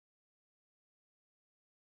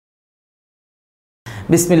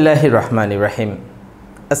বিসমিল্লাহির রহমানির রহিম।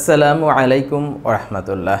 আসসালামু আলাইকুম ওয়া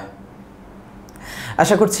রাহমাতুল্লাহ।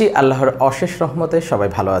 আশা করছি আল্লাহর অশেষ রহমতে সবাই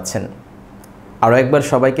ভালো আছেন। আরও একবার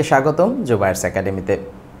সবাইকে স্বাগতম জুবায়েরস একাডেমিতে।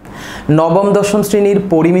 নবম দশম শ্রেণীর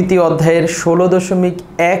পরিমিতি অধ্যায়ের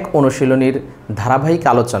 16.1 অনুশীলনীর ধারাবাহিক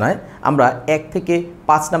আলোচনায় আমরা 1 থেকে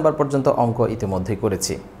 5 নাম্বার পর্যন্ত অঙ্ক ইতিমধ্যেই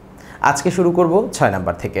করেছি। আজকে শুরু করব 6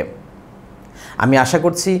 নাম্বার থেকে। আমি আশা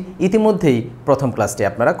করছি ইতিমধ্যেই প্রথম ক্লাসটি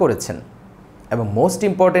আপনারা করেছেন এবং মোস্ট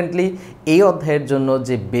ইম্পর্টেন্টলি এই অধ্যায়ের জন্য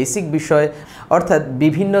যে বেসিক বিষয় অর্থাৎ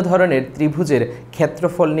বিভিন্ন ধরনের ত্রিভুজের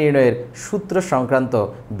ক্ষেত্রফল নির্ণয়ের সূত্র সংক্রান্ত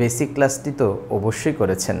বেসিক ক্লাসটি তো অবশ্যই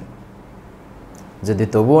করেছেন। যদি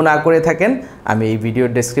তবুও না করে থাকেন আমি এই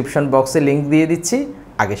ভিডিওর ডেসক্রিপশন বক্সে লিংক দিয়ে দিচ্ছি,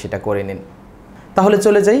 আগে সেটা করে নিন। তাহলে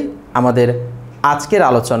চলে যাই আমাদের আজকের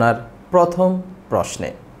আলোচনার প্রথম প্রশ্নে।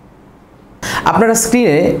 আপনারা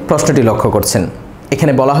স্ক্রিনে প্রশ্নটি লক্ষ্য করছেন।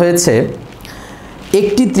 এখানে বলা হয়েছে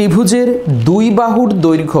একটি ত্রিভুজের দুই বাহুর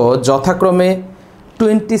দৈর্ঘ্য যথাক্রমে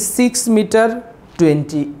 26 মিটার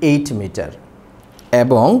 28 মিটার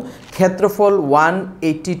এবং ক্ষেত্রফল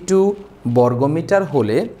 182 বর্গমিটার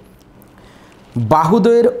হলে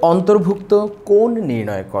বাহুদ্বয়ের অন্তর্ভুক্ত কোণ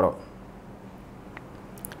নির্ণয় করো।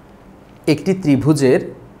 একটি ত্রিভুজের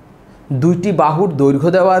দুইটি বাহুর দৈর্ঘ্য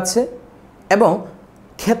দেওয়া আছে এবং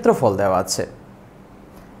ক্ষেত্রফল দেওয়া আছে।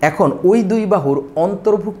 এখন ওই দুই বাহুর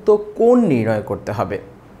অন্তর্ভুক্ত কোণ নির্ণয় করতে হবে।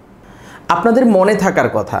 আপনাদের মনে থাকার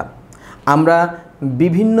কথা, আমরা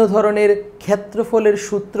বিভিন্ন ধরনের ক্ষেত্রফলের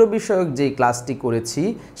সূত্র বিষয়ক যে ক্লাসটি করেছি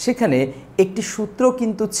সেখানে একটি সূত্র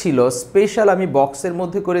কিন্তু ছিল স্পেশাল, আমি বক্সের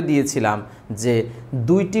মধ্যে করে দিয়েছিলাম যে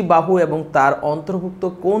দুইটি বাহু এবং তার অন্তর্ভুক্ত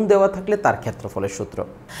কোণ দেওয়া থাকলে তার ক্ষেত্রফলের সূত্র।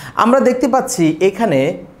 আমরা দেখতে পাচ্ছি এখানে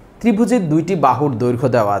ত্রিভুজের দুইটি বাহুর দৈর্ঘ্য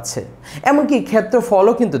দেওয়া আছে, এমনকি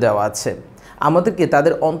ক্ষেত্রফলও কিন্তু দেওয়া আছে। আমাদেরকে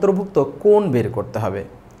তাদের অন্তর্ভুক্ত কোণ বের করতে হবে।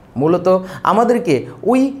 মূলত আমাদেরকে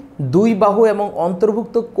ওই দুই বাহু এবং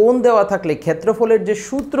অন্তর্ভুক্ত কোণ দেওয়া থাকলে ক্ষেত্রফলের যে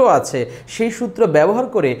সূত্র আছে সেই সূত্র ব্যবহার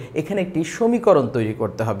করে এখানে একটি সমীকরণ তৈরি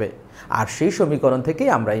করতে হবে, আর সেই সমীকরণ থেকেই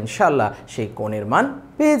আমরা ইনশাআল্লাহ সেই কোণের মান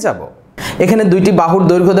পেয়ে যাব। এখানে দুইটি বাহুর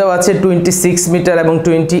দৈর্ঘ্য দেওয়া আছে 26 মিটার এবং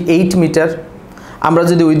 28 মিটার। আমরা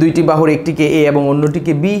যদি ওই দুইটি বাহুর একটিকে এ এবং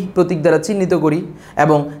অন্যটিকে বি প্রতীক দ্বারা চিহ্নিত করি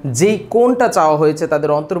এবং যেই কোণটা চাওয়া হয়েছে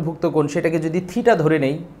তাদের অন্তর্ভুক্ত কোণ সেটাকে যদি থিটা ধরে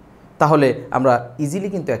নেই, তাহলে আমরা ইজিলি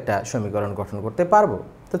কিন্তু একটা সমীকরণ গঠন করতে পারবো।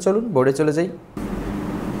 তো চলুন বোর্ডে চলে যাই।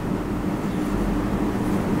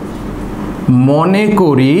 মনে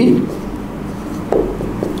করি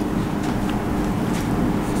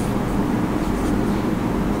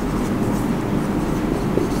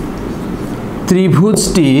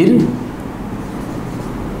ত্রিভুজটির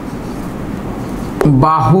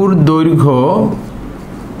বাহুর দৈর্ঘ্য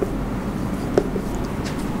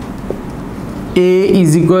A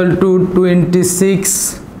is equal to 26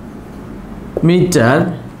 metre,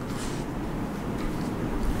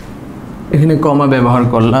 এখানে কমা ব্যবহার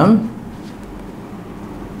করলাম,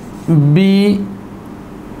 B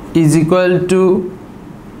is equal to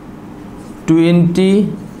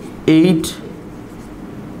 28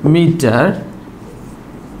 metre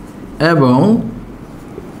এবং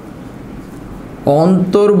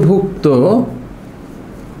অন্তর্ভুক্ত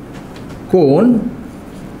কোণ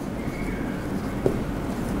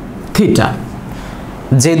থিটা।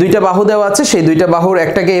 যে দুইটা বাহু দেওয়া আছে সেই দুইটা বাহুর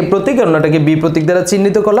একটাকে এ প্রতীক অন্যটাকে বি প্রতীক দ্বারা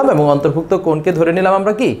চিহ্নিত করলাম এবং অন্তর্ভুক্ত কোণকে ধরে নিলাম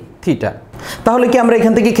আমরা কি থিটা। তাহলে কি আমরা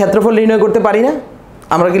এখান থেকে ক্ষেত্রফল নির্ণয় করতে পারি না?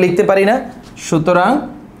 আমরা কি লিখতে পারি না? সুতরাং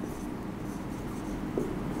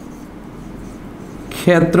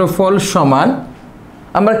ক্ষেত্রফল সমান,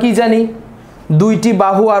 আমরা কি জানি, দুইটি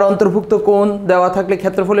বাহু আর অন্তর্ভুক্ত কোণ দেওয়া থাকলে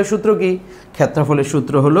ক্ষেত্রফলের সূত্র কি? ক্ষেত্রফলের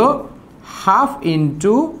সূত্র হলো half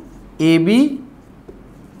into A B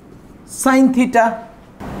sine theta.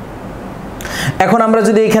 এখন আমরা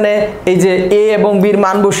যদি এখানে এই যে এ এবং বির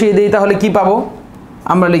মান বসিয়ে দিই তাহলে কি পাবো?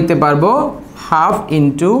 আমরা লিখতে পারবো হাফ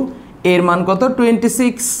ইন্টু এর মান কত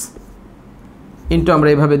 26 ইন্টু আমরা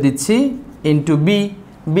এভাবে দিচ্ছি ইন্টু বি,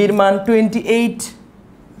 বির মান 28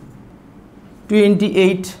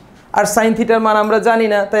 আর সাইন থিটার মান আমরা জানি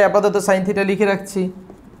না, তাই আপাতত সাইন থিটা লিখে রাখছি।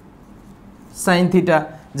 সাইন থিটা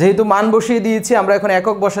যেহেতু মান বসিয়ে দিয়েছি আমরা এখন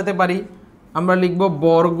একক বসাতে পারি, আমরা লিখব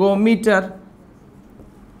বর্গ মিটার।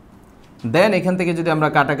 দেন এখান থেকে যদি আমরা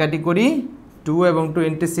কাটাকাটি করি 2 এবং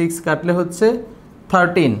 26 কাটলে হচ্ছে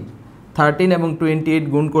 13 এবং 28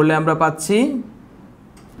 গুণ করলে আমরা পাচ্ছি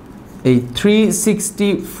এই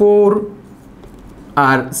 364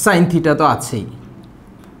 আর সাইন থিটা তো আছেই।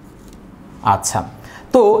 আচ্ছা,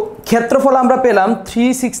 তো ক্ষেত্রফল আমরা পেলাম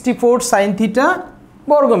 364 সাইন থিটা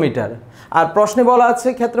বর্গমিটার, আর প্রশ্নে বলা আছে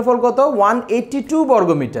ক্ষেত্রফল কত 182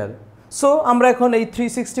 বর্গমিটার। সো আমরা এখন এই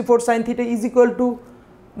 364 sin θ ইজ ইকুয়াল টু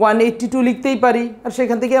 182 লিখতেই পারি, আর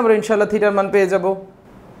সেখান থেকে আমরা ইনশাআল্লাহ থিটার মান পেয়ে যাব।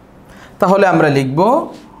 তাহলে আমরা লিখব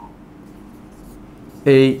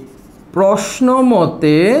এই প্রশ্ন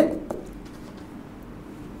মতে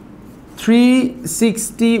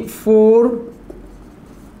 364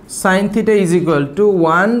 sin theta is equal to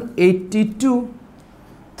 182।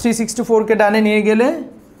 364 কে ডানে নিয়ে গেলে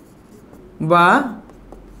বা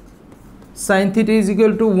sin theta is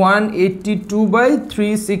equal to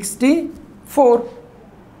 182/364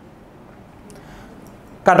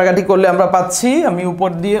 কাটাকাটি করলে আমরা পাচ্ছি, আমি উপর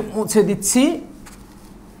দিয়ে মুছে দিচ্ছি,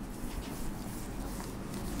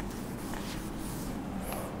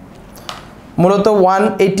 মূলত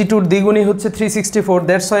 182 দ্বিগুণই হচ্ছে 364,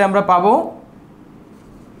 দ্যাটস ওয়াই আমরা পাবো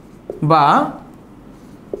বা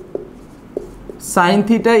sin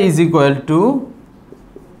theta is equal to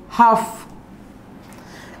half.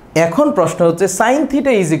 এখন প্রশ্ন হচ্ছে sin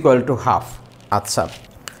theta is equal to half. আচ্ছা,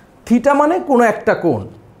 থিটা মানে কোনো একটা কোণ।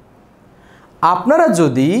 আপনারা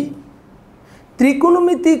যদি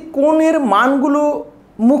ত্রিকোণমিতিক কোণের মানগুলো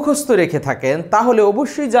মুখস্থ রেখে থাকেন তাহলে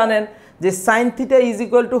অবশ্যই জানেন যে sin theta is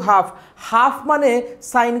equal to half. Half মানে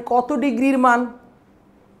সাইন কত ডিগ্রির মান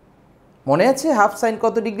মনে আছে? হাফ সাইন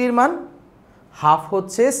কত ডিগ্রির মান? হাফ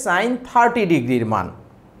হচ্ছে সাইন 30 ডিগ্রির মান।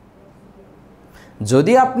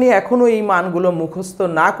 যদি আপনি এখনও এই মানগুলো মুখস্থ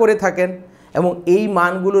না করে থাকেন এবং এই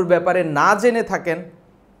মানগুলোর ব্যাপারে না জেনে থাকেন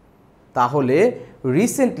তাহলে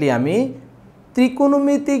রিসেন্টলি আমি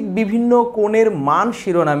ত্রিকোণমিতিক বিভিন্ন কোণের মান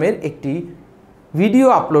শিরোনামের একটি ভিডিও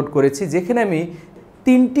আপলোড করেছি, যেখানে আমি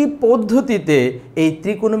 3টি পদ্ধতিতে এই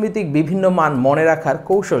ত্রিকোণমিতিক বিভিন্ন মান মনে রাখার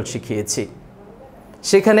কৌশল শিখিয়েছি।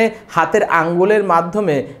 সেখানে হাতের আঙ্গুলের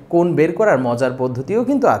মাধ্যমে কোণ বের করার মজার পদ্ধতিও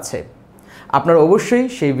কিন্তু আছে। আপনারা অবশ্যই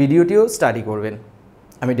সেই ভিডিওটিও স্টাডি করবেন,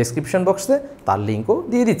 আমি ডেসক্রিপশন বক্সে তার লিঙ্কও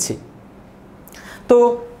দিয়ে দিচ্ছি। তো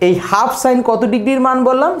এই হাফ সাইন কত ডিগ্রির মান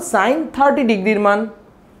বললাম? সাইন 30 ডিগ্রির মান।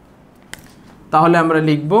 তাহলে আমরা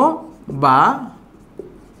লিখব বা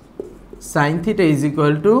sine theta is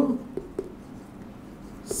equal to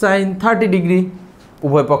sign 30 degree.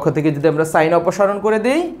 উভয় পক্ষ থেকে যদি আমরা সাইন অপসারণ করে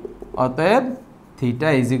দেই, অতএব theta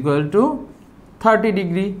is equal to 30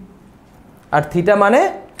 degree. R theta মানে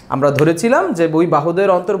আমরা ধরেছিলাম যে ওই বাহুদের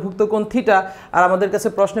অন্তর্ভুক্ত কোণ থিটা, আর আমাদের কাছে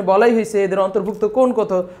প্রশ্নে বলাই হয়েছে এদের অন্তর্ভুক্ত কোণ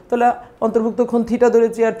কত, তাহলে অন্তর্ভুক্ত কোণ থিটা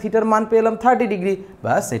ধরেছি আর থিটার মান পেলাম 30 ডিগ্রি,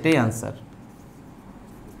 বাস এটাই আনসার।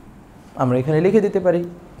 আমরা এখানে লিখে দিতে পারি।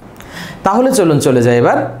 তাহলে চলুন চলে যাই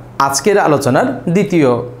এবার আজকের আলোচনার দ্বিতীয়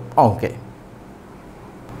অঙ্কে।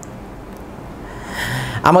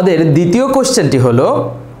 আমাদের দ্বিতীয় কোশ্চেনটি হলো,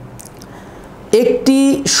 একটি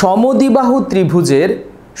সমদ্বিবাহু ত্রিভুজের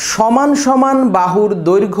সমান সমান বাহুর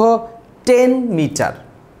দৈর্ঘ্য 10 মিটার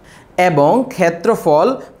এবং ক্ষেত্রফল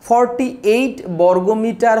 48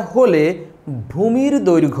 বর্গমিটার হলে ভূমির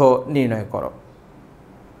দৈর্ঘ্য নির্ণয় করো।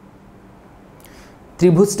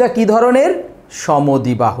 ত্রিভুজটা কি ধরনের?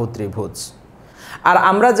 সমদ্বিবাহু ত্রিভুজ। আর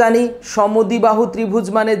আমরা জানি সমদ্বিবাহু ত্রিভুজ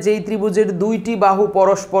মানে যেই ত্রিভুজের দুইটি বাহু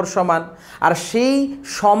পরস্পর সমান, আর সেই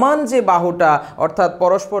সমান যে বাহুটা অর্থাৎ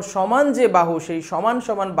পরস্পর সমান যে বাহু, সেই সমান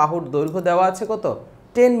সমান বাহুর দৈর্ঘ্য দেওয়া আছে কত?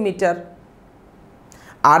 10 মিটার।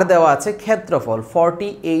 আর দেওয়া আছে ক্ষেত্রফল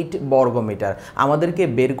 48 বর্গমিটার। আমাদেরকে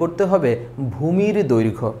বের করতে হবে ভূমির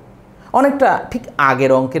দৈর্ঘ্য। অনেকটা ঠিক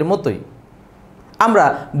আগের অঙ্কের মতোই। আমরা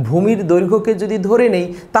ভূমির দৈর্ঘ্যকে যদি ধরে নেই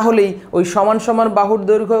তাহলেই ওই সমান সমান বাহুর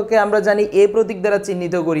দৈর্ঘ্যকে আমরা জানি এ প্রতীক দ্বারা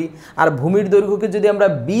চিহ্নিত করি, আর ভূমির দৈর্ঘ্যকে যদি আমরা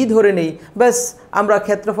বি ধরে নেই, ব্যাস আমরা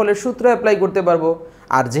ক্ষেত্রফলের সূত্র অ্যাপ্লাই করতে পারবো।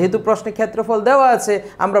 আর যেহেতু প্রশ্নে ক্ষেত্রফল দেওয়া আছে,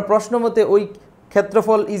 আমরা প্রশ্ন মতে ওই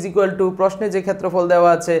ক্ষেত্রফল ইজ ইকুয়াল টু প্রশ্নে যে ক্ষেত্রফল দেওয়া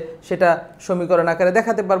আছে সেটা সমীকরণ আকারে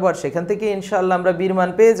দেখাতে পারবো, আর সেখান থেকে ইনশাআল্লাহ আমরা বির মান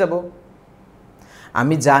পেয়ে যাব।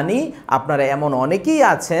 আমি জানি আপনারা এমন অনেকেই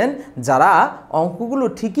আছেন যারা অঙ্কগুলো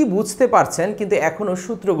ঠিকই বুঝতে পারছেন, কিন্তু এখনও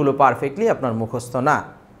সূত্রগুলো পারফেক্টলি আপনার মুখস্থ না।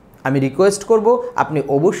 আমি রিকোয়েস্ট করব আপনি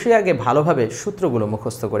অবশ্যই আগে ভালোভাবে সূত্রগুলো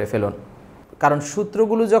মুখস্থ করে ফেলুন, কারণ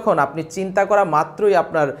সূত্রগুলো যখন আপনি চিন্তা করা মাত্রই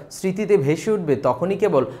আপনার স্মৃতিতে ভেসে উঠবে, তখনই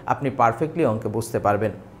কেবল আপনি পারফেক্টলি অঙ্কে বুঝতে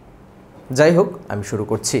পারবেন। যাই হোক, আমি শুরু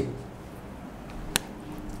করছি।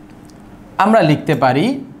 আমরা লিখতে পারি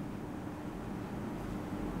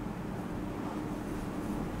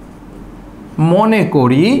মনে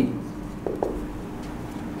করি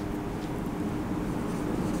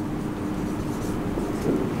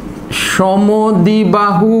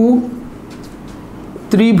সমদ্বিবাহু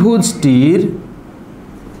ত্রিভুজটির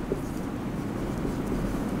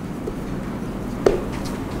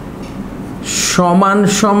সমান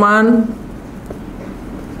সমান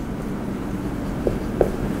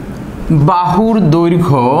বাহুর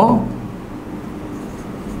দৈর্ঘ্য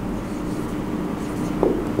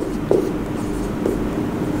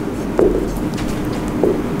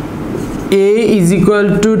A is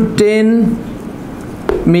equal to 10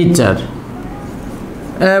 metre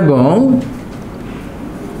এবং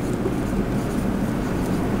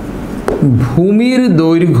ভূমির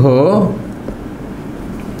দৈর্ঘ্য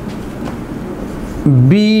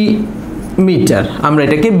বি মিটার, আমরা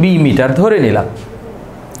এটাকে বি মিটার ধরে নিলাম।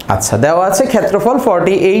 আচ্ছা, দেওয়া আছে ক্ষেত্রফল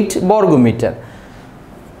 48 বর্গ মিটার।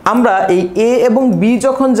 আমরা এই এ এবং বি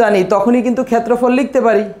যখন জানি তখনই কিন্তু ক্ষেত্রফল লিখতে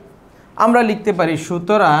পারি। আমরা লিখতে পারি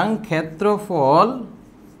সুতরাং ক্ষেত্রফল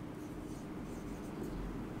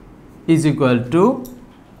ইজ ইকুয়াল টু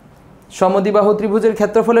সমদ্বিবাহু ত্রিভুজের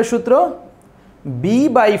ক্ষেত্রফলের সূত্র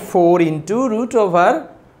b/4 into root over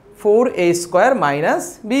 4a² minus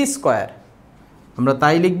B square. আমরা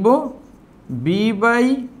তাই লিখব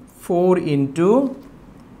b/4 into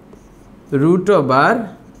root over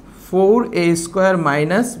 4a²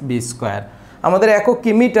 minus B square. আমাদের একক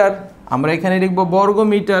কি? মিটার। আমরা এখানে লিখব বর্গ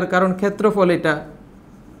মিটার, কারণ ক্ষেত্রফল এটা।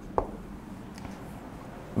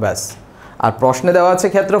 ব্যাস। আর প্রশ্নে দেওয়া আছে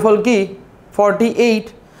ক্ষেত্রফল কি? 48।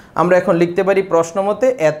 আমরা এখন লিখতে পারি প্রশ্ন মতে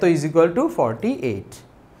এত ইজ ইকুয়াল টু 48।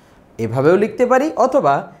 এভাবেও লিখতে পারি,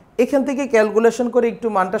 অথবা এখান থেকে ক্যালকুলেশন করে একটু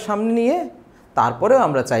মানটা সামনে নিয়ে তারপরেও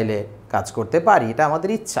আমরা চাইলে কাজ করতে পারি, এটা আমাদের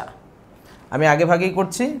ইচ্ছা। আমি আগে ভাগেই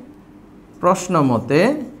করছি। প্রশ্ন মতে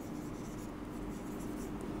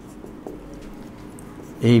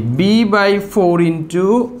এই b/4 into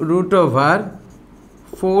root over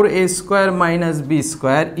 4a² minus B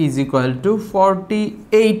square is equal to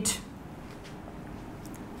 48,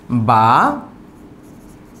 বা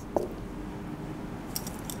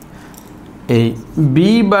এই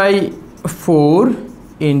b/4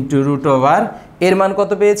 ইন্টু রুট ওভার এর মান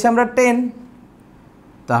কত পেয়েছি আমরা? 10।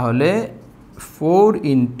 তাহলে 4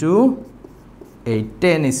 ইন্টু এই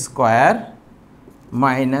 10 square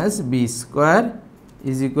minus B square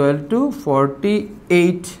is equal to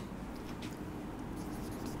 48,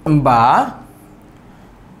 বা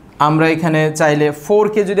আমরা এখানে চাইলে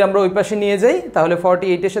 4কে যদি আমরা ওই পাশে নিয়ে যাই তাহলে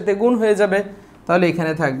 48-এর সাথে গুণ হয়ে যাবে। তাহলে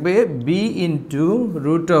এখানে থাকবে বি ইন্টু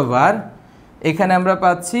রুট ওভার, এখানে আমরা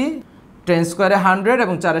পাচ্ছি 10 স্কোয়ারে 100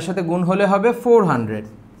 এবং 4-এর সাথে গুণ হলে হবে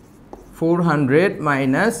 400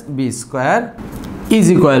 minus B square is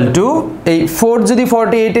equal to এই 4 যদি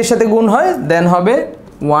 48-এর সাথে গুণ হয় দেন হবে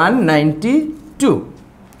 192।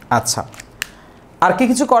 আচ্ছা, আর কি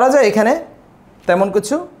কিছু করা যায় এখানে? তেমন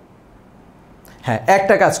কিছু? হ্যাঁ,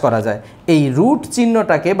 একটা কাজ করা যায়। এই রুট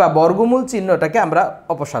চিহ্নটাকে বা বর্গমূল চিহ্নটাকে আমরা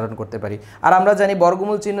অপসারণ করতে পারি। আর আমরা জানি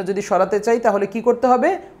বর্গমূল চিহ্ন যদি সরাতে চাই তাহলে কি করতে হবে?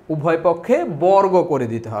 উভয় পক্ষে বর্গ করে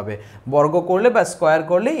দিতে হবে। বর্গ করলে বা স্কোয়ার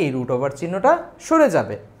করলে এই রুট ওভার চিহ্নটা সরে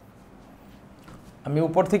যাবে। আমি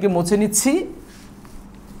উপর থেকে মুছে নিচ্ছি।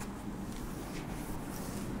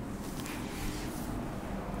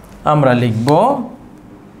 আমরা লিখব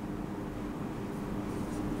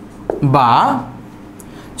বা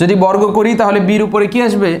যদি বর্গ করি তাহলে বির উপরে কি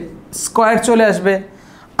আসবে? স্কোয়ার চলে আসবে।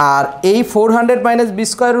 আর এই 400 মাইনাস বি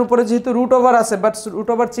স্কোয়ারের উপরে যেহেতু রুট ওভার আছে, বাট রুট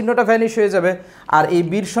ওভার চিহ্নটা ভ্যানিশ হয়ে যাবে। আর এই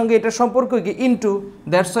বির সঙ্গে এটার সম্পর্ক কি? ইন্টু,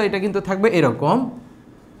 দ্যাটস ওয়াই এটা কিন্তু থাকবে এরকম,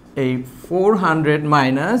 এই 400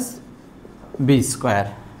 minus B square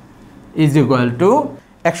is equal to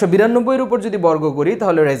 192-এর উপর যদি বর্গ করি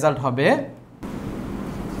তাহলে রেজাল্ট হবে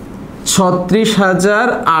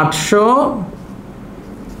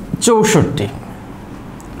 36,864।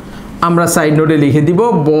 আমরা সাইড নোটে লিখে দিব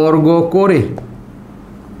বর্গ করে,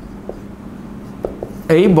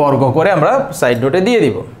 এই বর্গ করে আমরা সাইড নোটে দিয়ে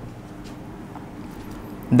দিব।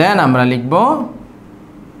 দেন আমরা লিখব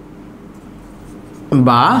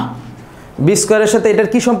বা বি স্কোয়ারের সাথে এটার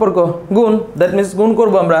কি সম্পর্ক? গুণ। দ্যাট মিনস গুণ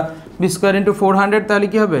করবো আমরা বি স্কোয়ার ইন্টু 400, তাহলে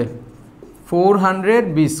কি হবে? 400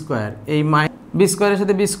 বি স্কোয়ার। এই বি স্কোয়ারের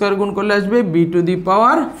সাথে বি স্কোয়ার গুণ করলে আসবে B to the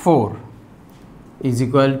power 4 is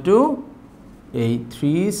equal to এই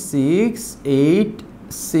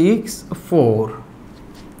 36864,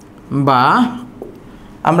 বা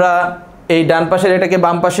আমরা এই ডান পাশের এটাকে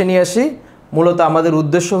বাম পাশে নিয়ে আসি। মূলত আমাদের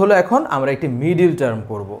উদ্দেশ্য হলো এখন আমরা একটি মিডিল টার্ম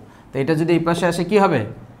করব। তো এটা যদি এই পাশে আসে কি হবে?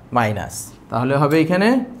 মাইনাস। তাহলে হবে এখানে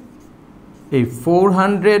এই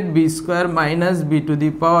 400 B square minus B to the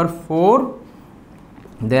পাওয়ার 4,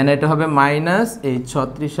 দেন এটা হবে মাইনাস এই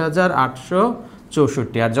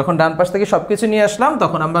 36,864। আর যখন ডান পাশ থেকে সব কিছু নিয়ে আসলাম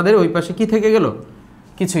তখন আমাদের ওই পাশে কি থেকে গেল?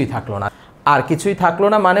 কিছুই থাকলো না। আর কিছুই থাকলো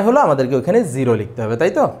না মানে হলো আমাদেরকে ওইখানে 0 লিখতে হবে,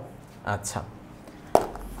 তাই তো? আচ্ছা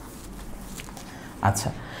আচ্ছা,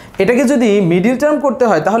 এটাকে যদি মিডিল টার্ম করতে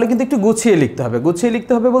হয় তাহলে কিন্তু একটু গুছিয়ে লিখতে হবে। গুছিয়ে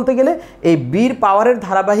লিখতে হবে বলতে গেলে এই বির পাওয়ারের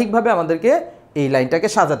ধারাবাহিকভাবে আমাদেরকে এই লাইনটাকে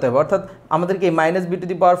সাজাতে হবে। অর্থাৎ আমাদেরকে এই মাইনাস বি টু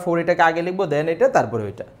দি পাওয়ার 4 এটাকে আগে লিখবো, দেন এটা, তারপরে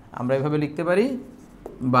ওইটা। আমরা এভাবে লিখতে পারি,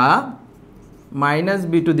 বা মাইনাস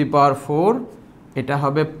বি টু দি পাওয়ার 4 এটা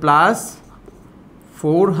হবে প্লাস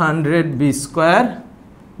 400 বি স্কোয়ার,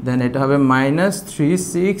 দেন এটা হবে মাইনাস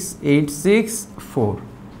 36864।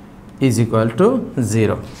 ইজ ইকুয়াল টু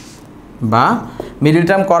 0 বা মিডল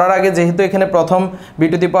টার্ম করার আগে যেহেতু এখানে প্রথম বি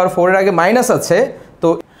টু দি পাওয়ার 4 এর আগে মাইনাস আছে, তো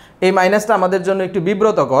এই মাইনাসটা আমাদের জন্য একটু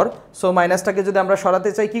বিব্রতকর। সো মাইনাসটাকে যদি আমরা সরাতে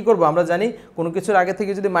চাই কি করব? আমরা জানি কোনো কিছুর আগে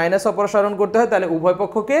থেকে যদি মাইনাস অপসারণ করতে হয় তাহলে উভয়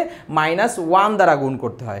পক্ষকে -1 দ্বারা গুণ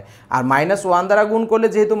করতে হয়। আর -1 দ্বারা গুণ করলে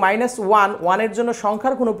যেহেতু -1 এর জন্য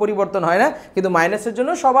সংখ্যার কোনো পরিবর্তন হয় না, কিন্তু মাইনাসের জন্য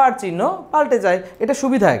সবার চিহ্ন পাল্টে যায়। এটা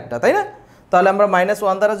সুবিধা একটা, তাই না? তাহলে আমরা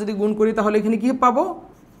 -1 দ্বারা যদি গুণ করি তাহলে এখানে কি পাবো?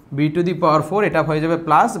 বি টু দি পাওয়ার 4, এটা হয়ে যাবে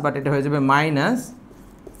প্লাস, বাট এটা হয়ে যাবে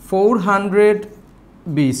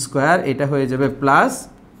 -400b², এটা হয়ে যাবে প্লাস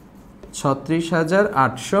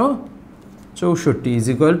 36,864 ইজ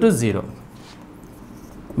ইকুয়াল টু 0।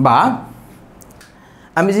 বা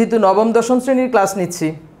আমি যেহেতু নবম দশম শ্রেণীর ক্লাস নিচ্ছি,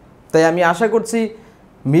 তাই আমি আশা করছি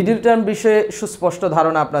মিডল টার্ম বিষয়ে সুস্পষ্ট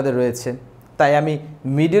ধারণা আপনাদের রয়েছে। তাই আমি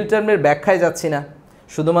মিডল টার্মের ব্যাখ্যায় যাচ্ছি না,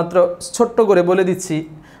 শুধুমাত্র ছোট্ট করে বলে দিচ্ছি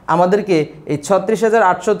আমাদেরকে এই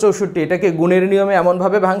 36,864 এটাকে গুণের নিয়মে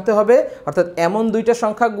এমনভাবে ভাঙতে হবে, অর্থাৎ এমন দুইটা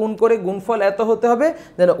সংখ্যা গুণ করে গুণফল এত হতে হবে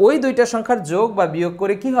যেন ওই দুইটা সংখ্যার যোগ বা বিয়োগ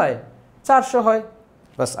করে কি হয়? 400 হয়।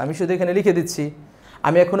 বাস, আমি শুধু এখানে লিখে দিচ্ছি।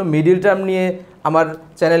 আমি এখনও মিডল টার্ম নিয়ে আমার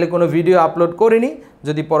চ্যানেলে কোনো ভিডিও আপলোড করিনি।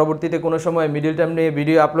 যদি পরবর্তীতে কোনো সময় মিডল টার্ম নিয়ে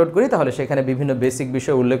ভিডিও আপলোড করি তাহলে সেখানে বিভিন্ন বেসিক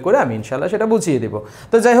বিষয় উল্লেখ করে আমি ইনশাল্লাহ সেটা বুঝিয়ে দেব।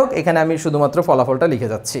 তো যাই হোক, এখানে আমি শুধুমাত্র ফলাফলটা লিখে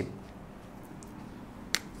যাচ্ছি।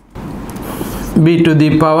 B to the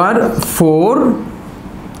power 4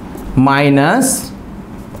 minus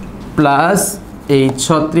plus এই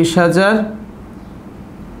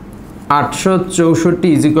 36,864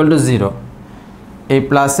 ইজ ইকুয়াল টু 0। এই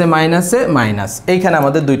প্লাসে মাইনাসে মাইনাস, এইখানে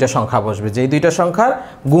আমাদের দুইটা সংখ্যা বসবে, যেই দুইটা সংখ্যার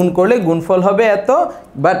গুণ করলে গুণফল হবে এত,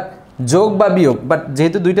 বাট যোগ বা বিয়োগ, বাট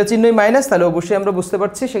যেহেতু দুইটা চিহ্নই মাইনাস তাহলে অবশ্যই আমরা বুঝতে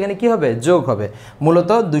পারছি সেখানে কি হবে? যোগ হবে।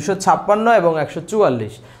 মূলত 256 এবং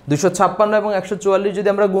 144, 256 এবং 144 যদি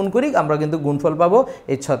আমরা গুণ করি আমরা কিন্তু গুণফল পাবো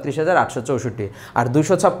এই 36,864। আর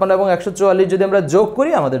 256 এবং 144 যদি আমরা যোগ করি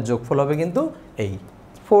আমাদের যোগফল হবে কিন্তু এই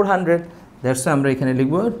 400। দ্যাটস আমরা এখানে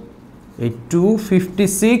লিখব এই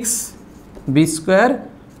 256b²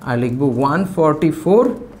 আর লিখব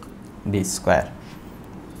 144d²।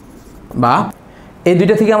 বা এই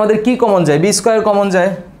দুইটা থেকে আমাদের কি কমন যায়? b² কমন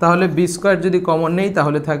যায়। তাহলে b² যদি কমন নেই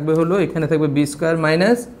তাহলে থাকবে হলো এখানে থাকবে b²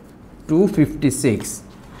 মাইনাস 256।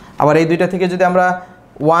 আবার এই দুইটা থেকে যদি আমরা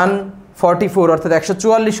 144 অর্থাৎ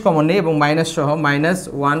 144 কমন নেই এবং মাইনাস সহ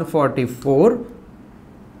 -144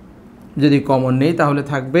 যদি কমন নেই তাহলে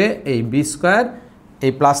থাকবে এই b²,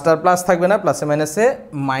 এই প্লাসটার প্লাস থাকবে না, প্লাসে মাইনাসে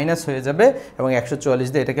মাইনাস হয়ে যাবে এবং 144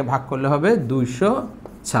 দিয়ে এটাকে ভাগ করলে হবে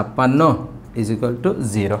 256 ইজ ইকুয়াল টু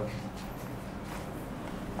 0।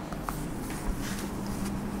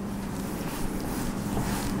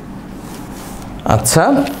 আচ্ছা,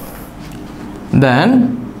 দেন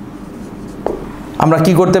আমরা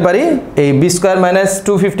কি করতে পারি? এই b² মাইনাস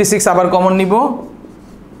 256 আবার কমন নিব।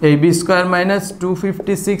 এই b² মাইনাস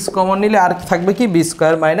 256 কমন নিলে আর থাকবে কি? b²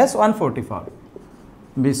 minus 144,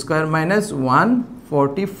 b² minus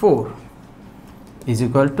 144 is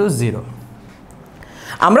equal to 0।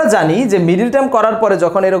 আমরা জানি যে মিডল টার্ম করার পরে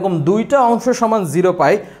যখন এরকম দুইটা অংশ সমান 0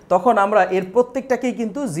 পাই তখন আমরা এর প্রত্যেকটাকেই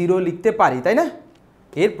কিন্তু 0 লিখতে পারি, তাই না?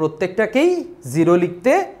 এর প্রত্যেকটাকেই 0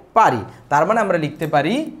 লিখতে পারি। তার মানে আমরা লিখতে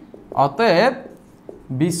পারি অতএব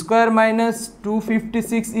b² minus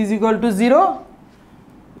 256 is equal to 0।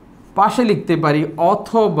 পাশে লিখতে পারি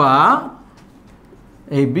অথবা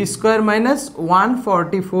এই b² minus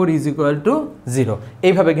 144 is equal to 0।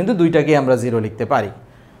 এইভাবে কিন্তু দুইটাকেই আমরা 0 লিখতে পারি।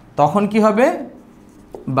 তখন কি হবে?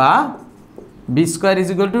 বা b² ইজ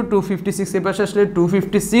ইকুয়াল টু 256 এর পাশে আসলে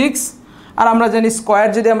 256, আর আমরা জানি স্কোয়ার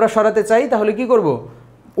যদি আমরা সরাতে চাই তাহলে কি করব?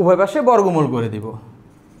 উভয় পাশে বর্গমূল করে দিব।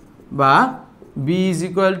 বা b ইজ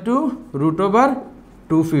ইকুয়াল টু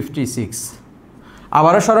 √256।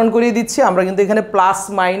 আবারও স্মরণ করিয়ে দিচ্ছি, আমরা কিন্তু এখানে প্লাস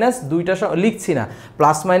মাইনাস দুইটা লিখছি না।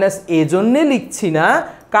 প্লাস মাইনাস এজন্যে লিখছি না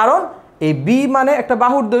কারণ এই b মানে একটা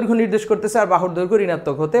বাহুর দৈর্ঘ্য নির্দেশ করতেছে, আর বাহুর দৈর্ঘ্য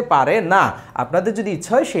ঋণাত্মক হতে পারে না। আপনাদের যদি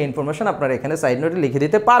ইচ্ছা হয় সেই ইনফরমেশন আপনারা এখানে সাইড নোটে লিখে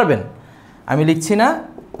দিতে পারবেন। আমি লিখছি না।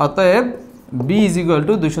 অতএব b ইজ ইকুয়াল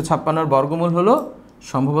টু 256 বর্গমূল হলো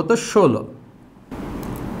সম্ভবত 16,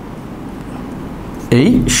 এই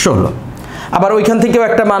 16। আবার ওইখান থেকেও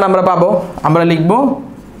একটা মান আমরা পাবো, আমরা লিখব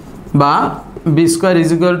বা b² ইজ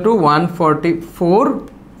ইকুয়াল টু 144,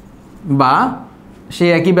 বা সেই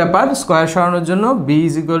একই ব্যাপার স্কোয়ার সরানোর জন্য b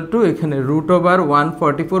ইজ ইকুয়াল টু এখানে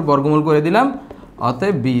 √144 বর্গমূল করে দিলাম।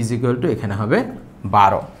 অতএব b ইজ ইকুয়াল টু এখানে হবে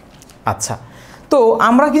 12। আচ্ছা, তো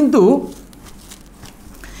আমরা কিন্তু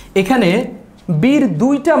এখানে বির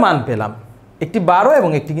দুইটা মান পেলাম, একটি 12 এবং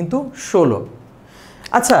একটি কিন্তু 16।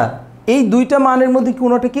 আচ্ছা, এই দুইটা মানের মধ্যে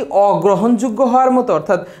কোনোটা কি অগ্রহণযোগ্য হওয়ার মতো,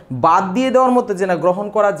 অর্থাৎ বাদ দিয়ে দেওয়ার মতো, যে না গ্রহণ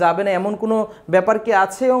করা যাবে না এমন কোনো ব্যাপার কি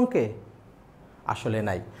আছে অঙ্কে? আসলে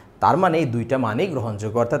নাই। তার মানে এই দুইটা মানেই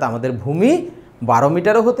গ্রহণযোগ্য, অর্থাৎ আমাদের ভূমি 12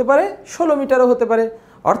 মিটারও হতে পারে, 16 মিটারও হতে পারে।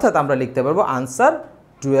 অর্থাৎ আমরা লিখতে পারবো আনসার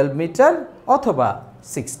 12 মিটার অথবা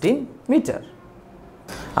 16 মিটার।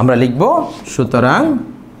 আমরা লিখব সুতরাং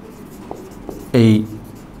এই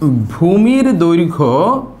ভূমির দৈর্ঘ্য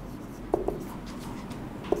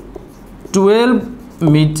 12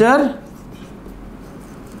 মিটার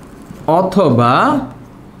অথবা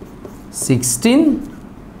 16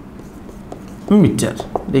 মিটার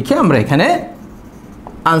লিখে আমরা এখানে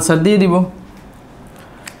আনসার দিয়ে দিব।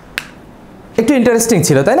 একটু ইন্টারেস্টিং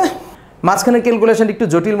ছিল, তাই না? মাঝখানে ক্যালকুলেশন একটু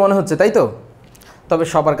জটিল মনে হচ্ছে, তাই তো? তবে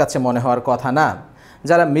সবার কাছে মনে হওয়ার কথা না।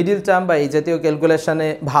 যারা মিডিল টার্ম বা এই জাতীয় ক্যালকুলেশনে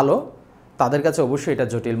ভালো তাদের কাছে অবশ্যই এটা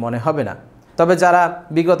জটিল মনে হবে না। তবে যারা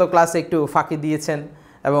বিগত ক্লাসে একটু ফাঁকি দিয়েছেন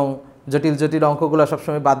এবং জটিল জটিল অঙ্কগুলো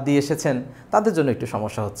সবসময় বাদ দিয়ে এসেছেন, তাদের জন্য একটু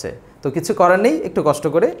সমস্যা হচ্ছে। তো কিছু করার নেই, একটু কষ্ট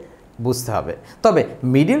করে বুঝতে হবে। তবে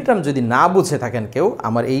মিডিল টার্ম যদি না বুঝে থাকেন কেউ,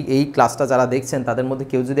 আমার এই ক্লাসটা যারা দেখছেন তাদের মধ্যে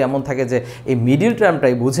কেউ যদি এমন থাকে যে এই মিডিল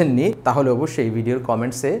টার্মটাই বুঝেননি, তাহলে অবশ্যই এই ভিডিওর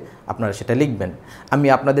কমেন্টসে আপনারা সেটা লিখবেন। আমি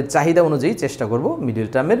আপনাদের চাহিদা অনুযায়ী চেষ্টা করব মিডিল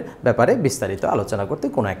টার্মের ব্যাপারে বিস্তারিত আলোচনা করতে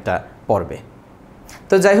কোনো একটা পর্বে।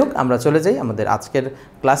 তো যাই হোক, আমরা চলে যাই আমাদের আজকের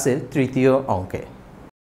ক্লাসের তৃতীয় অঙ্কে।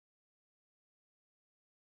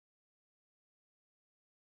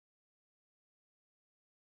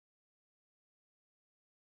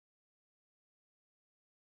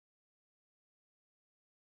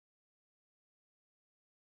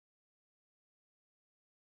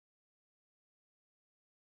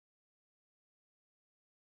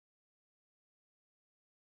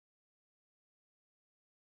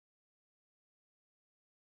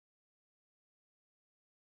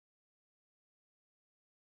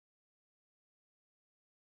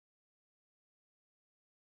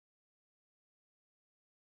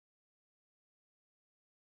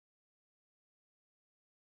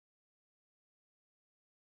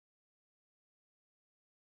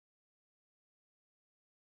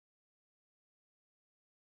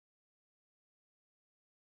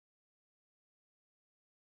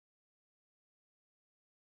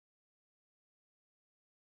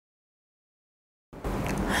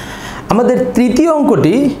 আমাদের তৃতীয়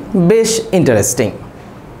অঙ্কটি বেশ ইন্টারেস্টিং।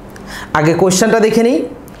 আগে কোশ্চেনটা দেখে নিই।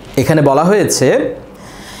 এখানে বলা হয়েছে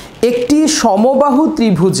একটি সমবাহু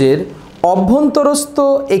ত্রিভুজের অভ্যন্তরস্থ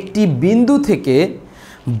একটি বিন্দু থেকে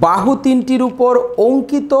বাহু তিনটির উপর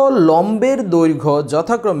অঙ্কিত লম্বের দৈর্ঘ্য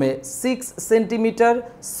যথাক্রমে 6 সেন্টিমিটার,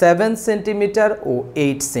 7 সেন্টিমিটার ও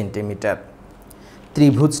 8 সেন্টিমিটার।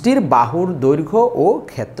 ত্রিভুজটির বাহুর দৈর্ঘ্য ও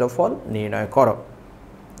ক্ষেত্রফল নির্ণয় করো।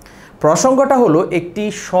 প্রসঙ্গটা হলো একটি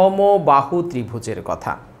সমবাহু ত্রিভুজের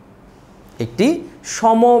কথা। একটি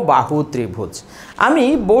সমবাহু ত্রিভুজ, আমি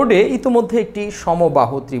বোর্ডে ইতিমধ্যে একটি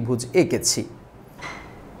সমবাহু ত্রিভুজ এঁকেছি।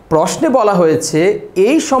 প্রশ্নে বলা হয়েছে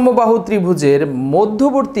এই সমবাহু ত্রিভুজের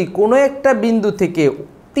মধ্যবর্তী কোনো একটা বিন্দু থেকে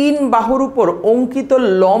 3 বাহুর উপর অঙ্কিত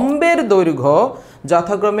লম্বের দৈর্ঘ্য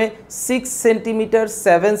যথাক্রমে 6 সেন্টিমিটার,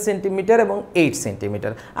 7 সেন্টিমিটার এবং 8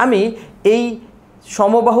 সেন্টিমিটার। আমি এই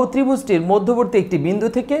সমবাহু ত্রিভুজটির মধ্যবর্তী একটি বিন্দু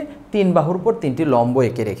থেকে 3 বাহুর উপর 3টি লম্ব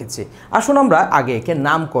এঁকে রেখেছি। আসুন আমরা আগে একে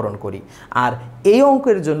নামকরণ করি। আর এই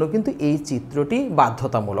অঙ্কের জন্য কিন্তু এই চিত্রটি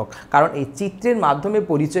বাধ্যতামূলক, কারণ এই চিত্রের মাধ্যমে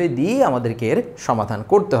পরিচয় দিয়েই আমাদেরকে এর সমাধান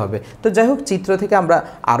করতে হবে। তো যাই হোক, চিত্র থেকে আমরা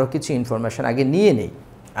আরও কিছু ইনফরমেশন আগে নিয়ে নেই।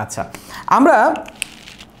 আচ্ছা, আমরা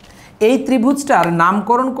এই ত্রিভুজটার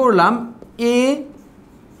নামকরণ করলাম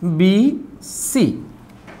ABC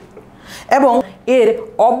এবং এর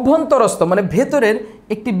অভ্যন্তরস্থ মানে ভেতরের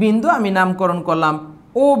একটি বিন্দু আমি নামকরণ করলাম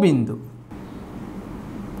O বিন্দু।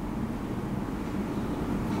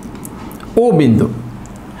 O বিন্দু,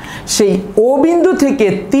 সেই O বিন্দু থেকে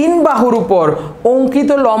 3 বাহুর উপর অঙ্কিত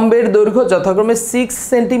লম্বের দৈর্ঘ্য যথাক্রমে 6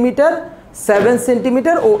 সেন্টিমিটার, 7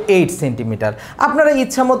 সেন্টিমিটার ও 8 সেন্টিমিটার। আপনারা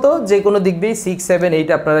ইচ্ছা মতো যে কোনো দিক দিয়েই 6, 7, 8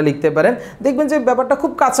 আপনারা লিখতে পারেন। দেখবেন যে ব্যাপারটা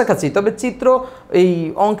খুব কাছাকাছি। তবে চিত্র, এই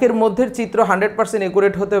অঙ্কের মধ্যে চিত্র 100%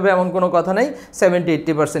 একুরেট হতে হবে এমন কোনো কথা নেই।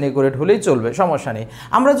 70-80% একুরেট হলেই চলবে, সমস্যা নেই।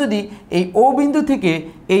 আমরা যদি এই O বিন্দু থেকে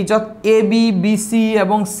এই AB, BC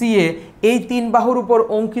এবং CA এই 3 বাহুর উপর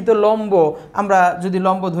অঙ্কিত লম্ব, আমরা যদি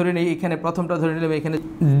লম্ব ধরে নিই, এখানে প্রথমটা ধরে নিলাম এখানে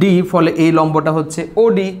D, ফলে এই লম্বটা হচ্ছে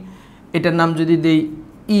OD। এটার নাম যদি দেই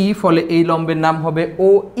E, ফলে এই লম্বের নাম হবে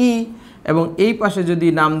OE এবং এই পাশে যদি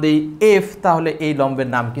নাম দেই F, তাহলে এই লম্বের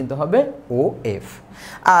নাম কিন্তু হবে OF।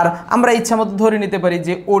 আর আমরা ইচ্ছা মতো ধরে নিতে পারি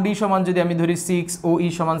যে OD সমান যদি আমি ধরি 6, OE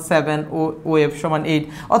সমান 7, OF সমান 8,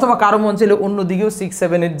 অথবা কারো মন চাইলে অন্য দিকেও 6,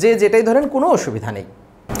 7, 8 যে যেটাই ধরেন, কোনো অসুবিধা নেই।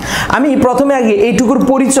 আমি প্রথমে আগে এইটুকুর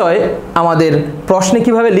পরিচয় আমাদের প্রশ্নে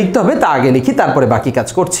কিভাবে লিখতে হবে তা আগে লিখি, তারপরে বাকি কাজ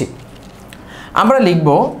করছি। আমরা লিখব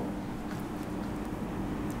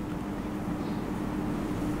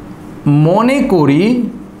মনে করি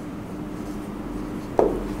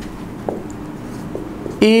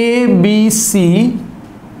ABC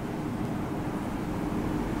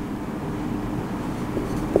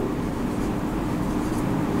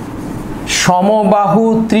সমবাহু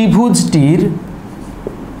ত্রিভুজটির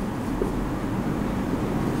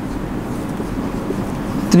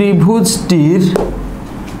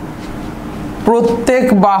প্রত্যেক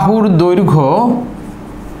বাহুর দৈর্ঘ্য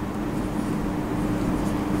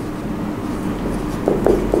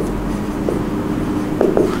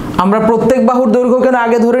আমরা প্রত্যেক বাহুর দৈর্ঘ্য কেন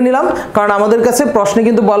আগে ধরে নিলাম, কারণ আমাদের কাছে প্রশ্নে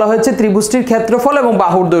কিন্তু বলা হয়েছে ত্রিভুজটির ক্ষেত্রফল এবং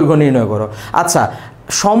বাহুর দৈর্ঘ্য নির্ণয় করো। আচ্ছা,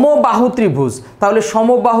 সমবাহু ত্রিভুজ, তাহলে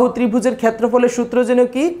সমবাহু ত্রিভুজের ক্ষেত্রফলের সূত্র যেন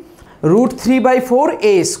কি √3/4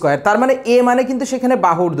 a²। তার মানে a মানে কিন্তু সেখানে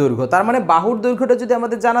বাহুর দৈর্ঘ্য, তার মানে বাহুর দৈর্ঘ্যটা যদি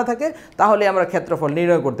আমাদের জানা থাকে তাহলে আমরা ক্ষেত্রফল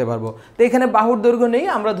নির্ণয় করতে পারবো। তো এখানে বাহুর দৈর্ঘ্য নেই,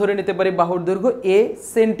 আমরা ধরে নিতে পারি বাহুর দৈর্ঘ্য a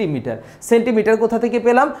সেন্টিমিটার। সেন্টিমিটার কোথা থেকে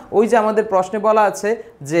পেলাম? ওই যে আমাদের প্রশ্নে বলা আছে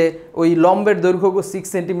যে ওই লম্বের দৈর্ঘ্য 6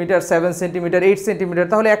 সেন্টিমিটার, 7 সেন্টিমিটার, 8 সেন্টিমিটার,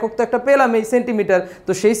 তাহলে একক তো একটা পেলাম এই সেন্টিমিটার,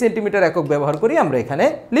 তো সেই সেন্টিমিটার একক ব্যবহার করি আমরা এখানে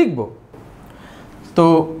লিখব। তো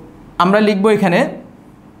আমরা লিখব এখানে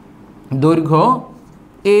দৈর্ঘ্য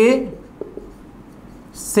a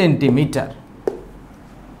সেন্টিমিটার,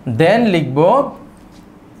 দেন লিখব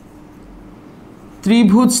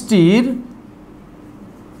ত্রিভুজটির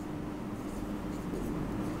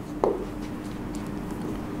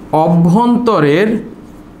অভ্যন্তরের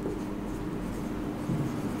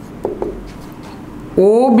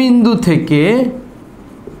O বিন্দু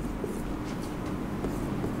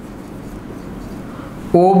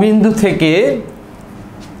থেকে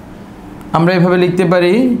আমরা এভাবে লিখতে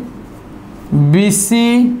পারি BC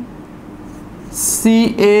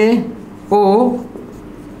CA ও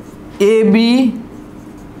AB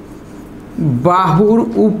বাহুর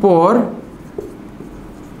উপর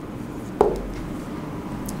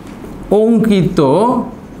অঙ্কিত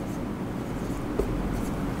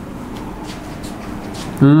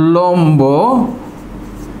লম্ব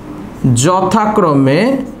যথাক্রমে,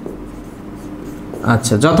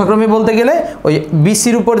 আচ্ছা যথাক্রমে বলতে গেলে ওই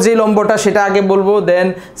বিসির উপর যে লম্বটা সেটা আগে বলবো, দেন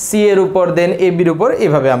সি এর উপর, দেন এবির উপর,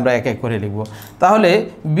 এভাবে আমরা এক এক করে লিখব। তাহলে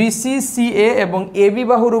বিসি সিএ এবং এবি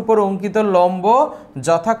বাহুর উপর অঙ্কিত লম্ব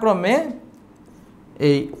যথাক্রমে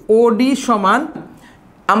এই ওডি সমান,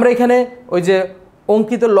 আমরা এখানে ওই যে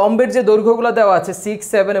অঙ্কিত লম্বের যে দৈর্ঘ্যগুলো দেওয়া আছে 6,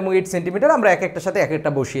 7 এবং 8 সেন্টিমিটার, আমরা এক একটার সাথে এক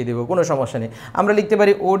একটা বসিয়ে দেবো, কোনো সমস্যা নেই। আমরা লিখতে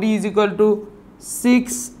পারি ওডি = 6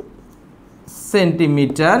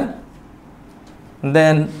 সেন্টিমিটার,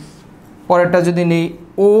 দেন পরেরটা যদি নেই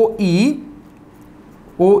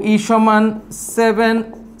OE সমান 7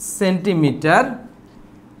 সেন্টিমিটার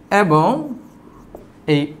এবং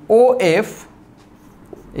এই OF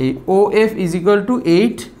 =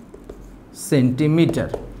 8 সেন্টিমিটার।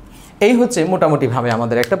 এই হচ্ছে মোটামুটিভাবে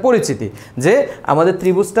আমাদের একটা পরিচিতি যে আমাদের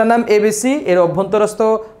ত্রিভুজটার নাম ABC, এর অভ্যন্তরস্থ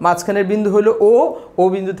মাঝখানের বিন্দু হলো ও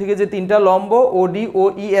বিন্দু থেকে যে তিনটা লম্ব OD,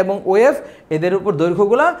 OE এবং OF, এদের উপর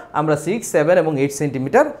দৈর্ঘ্যগুলো আমরা 6, 7 এবং 8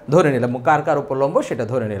 সেন্টিমিটার ধরে নিলাম, কার কার উপর লম্ব সেটা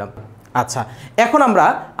ধরে নিলাম। আচ্ছা, এখন আমরা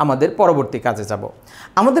আমাদের পরবর্তী কাজে যাব।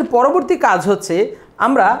 আমাদের পরবর্তী কাজ হচ্ছে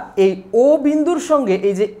আমরা এই O বিন্দুর সঙ্গে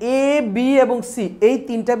এই যে A, B এবং C এই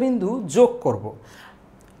তিনটা বিন্দু যোগ করব।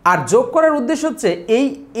 আর যোগ করার উদ্দেশ্য হচ্ছে এই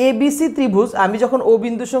ABC ত্রিভুজ, আমি যখন O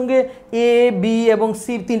বিন্দুর সঙ্গে A, B এবং C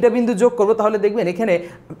তিনটা বিন্দু যোগ করব, তাহলে দেখবেন এখানে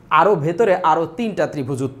আরও ভেতরে আরও তিনটা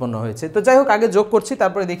ত্রিভুজ উৎপন্ন হয়েছে। তো যাই হোক, আগে যোগ করছি,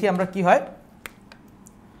 তারপরে দেখি আমরা কি হয়।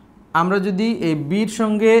 আমরা যদি এই বির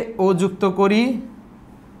সঙ্গে O যুক্ত করি,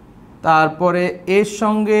 তারপরে এর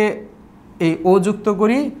সঙ্গে এই O যুক্ত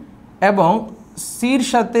করি এবং সির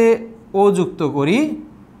সাথে O যুক্ত করি,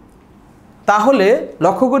 তাহলে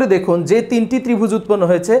লক্ষ্য করে দেখুন যে তিনটি ত্রিভুজ উৎপন্ন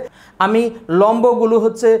হয়েছে। আমি লম্বগুলো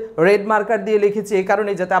হচ্ছে রেড মার্কার দিয়ে লিখেছি এই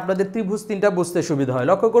কারণে যাতে আপনাদের ত্রিভুজ তিনটা বুঝতে সুবিধা হয়।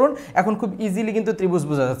 লক্ষ্য করুন, এখন খুব ইজিলি কিন্তু ত্রিভুজ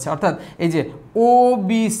বোঝা যাচ্ছে, অর্থাৎ এই যে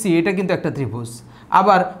OBC এটা কিন্তু একটা ত্রিভুজ,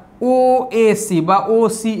 আবার OAC বা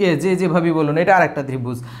OCA যেভাবে বলুন এটা আর একটা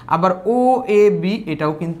ত্রিভুজ, আবার OAB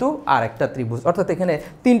এটাও কিন্তু আর একটা ত্রিভুজ, অর্থাৎ এখানে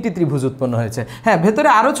তিনটি ত্রিভুজ উৎপন্ন হয়েছে। হ্যাঁ, ভেতরে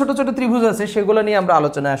আরও ছোট ছোট ত্রিভুজ আছে, সেগুলো নিয়ে আমরা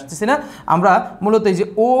আলোচনায় আসতেছি না। আমরা মূলত এই যে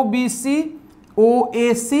OBC,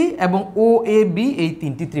 OAC এবং OAB এই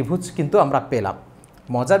তিনটি ত্রিভুজ কিন্তু আমরা পেলাম।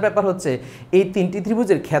 মজার ব্যাপার হচ্ছে এই তিনটি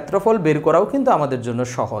ত্রিভুজের ক্ষেত্রফল বের করাও কিন্তু আমাদের জন্য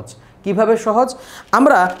সহজ। কিভাবে সহজ?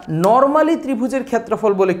 আমরা নরমালি ত্রিভুজের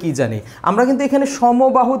ক্ষেত্রফল বলে কি জানি, আমরা কিন্তু এখানে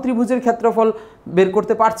সমবাহু ত্রিভুজের ক্ষেত্রফল বের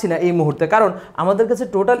করতে পারছি না এই মুহূর্তে, কারণ আমাদের কাছে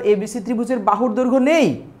টোটাল ABC ত্রিভুজের বাহুর দৈর্ঘ্য নেই।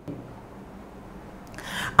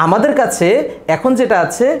 আমাদের কাছে এখন যেটা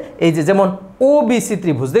আছে এই যে যেমন OBC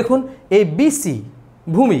ত্রিভুজ, দেখুন এই BC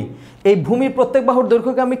ভূমি, এই ভূমির প্রত্যেক বাহুর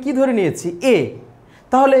দৈর্ঘ্যকে আমি কি ধরে নিয়েছি? A।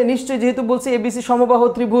 তাহলে নিশ্চয়ই যেহেতু বলছি ABC সমবাহু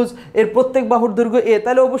ত্রিভুজ, এর প্রত্যেক বাহুর দৈর্ঘ্য A,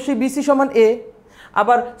 তাহলে অবশ্যই BC সমান A,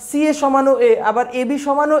 আবার CA সমানও A, আবার AB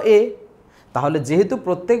সমানও A। তাহলে যেহেতু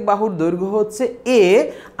প্রত্যেক বাহুর দৈর্ঘ্য হচ্ছে এ,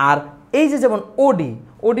 আর এই যে যেমন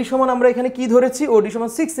ওডি সমান আমরা এখানে কি ধরেছি, ওডি সমান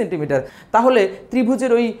 6 সেন্টিমিটার, তাহলে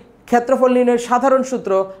ত্রিভুজের ওই ক্ষেত্রফল নির্ণয়ের সাধারণ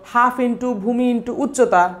সূত্র হাফ ইন্টু ভূমি ইন্টু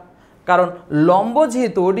উচ্চতা, কারণ লম্ব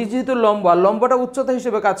যেহেতু ওডি যেহেতু লম্ব আর লম্বটা উচ্চতা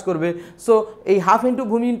হিসেবে কাজ করবে, সো এই হাফ ইন্টু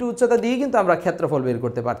ভূমি ইন্টু উচ্চতা দিয়ে কিন্তু আমরা ক্ষেত্রফল বের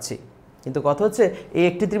করতে পারছি। কিন্তু কথা হচ্ছে এই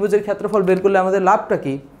একটি ত্রিভুজের ক্ষেত্রফল বের করলে আমাদের লাভটা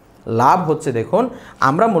কি? লাভ হচ্ছে দেখুন,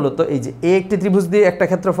 আমরা মূলত এই যে একটি ত্রিভুজ দিয়ে একটা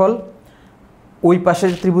ক্ষেত্রফল, ওই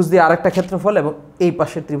পাশের ত্রিভুজ দিয়ে আরেকটা ক্ষেত্রফল এবং এই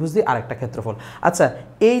পাশের ত্রিভুজ দিয়ে আরেকটা ক্ষেত্রফল। আচ্ছা,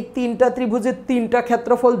 এই তিনটা ত্রিভুজের তিনটা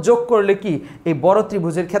ক্ষেত্রফল যোগ করলে কি এই বড়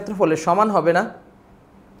ত্রিভুজের ক্ষেত্রফলের সমান হবে না?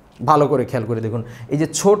 ভালো করে খেয়াল করে দেখুন, এই যে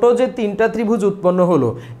ছোট যে তিনটা ত্রিভুজ উৎপন্ন হলো,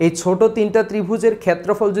 এই ছোট তিনটা ত্রিভুজের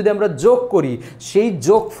ক্ষেত্রফল যদি আমরা যোগ করি, সেই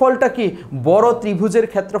যোগফলটা কি বড় ত্রিভুজের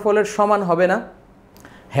ক্ষেত্রফলের সমান হবে না?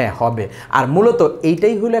 হ্যাঁ, হবে। আর মূলত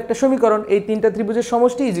এইটাই হলো একটা সমীকরণ, এই তিনটা ত্রিভুজের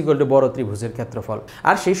সমষ্টি ইজ ইকুয়াল টু বড় ত্রিভুজের ক্ষেত্রফল।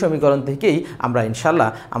 আর সেই সমীকরণ থেকেই আমরা ইনশাল্লাহ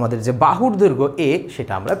আমাদের যে বাহুর দৈর্ঘ্য এ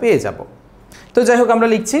সেটা আমরা পেয়ে যাব। তো যাই হোক, আমরা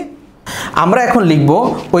লিখছি, আমরা এখন লিখব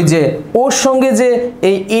ওই যে ওর সঙ্গে যে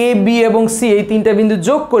এই এ বি এবং সি এই তিনটা বিন্দু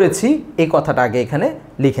যোগ করেছি, এই কথাটা আগে এখানে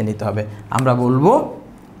লিখে নিতে হবে। আমরা বলবো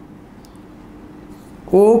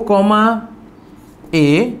ও কমা এ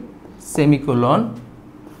সেমিকোলন,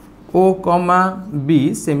 ও কমা বি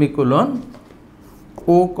সেমিকোলন,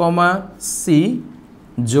 ও কমা সি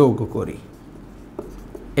যোগ করি,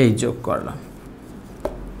 এই যোগ করলাম।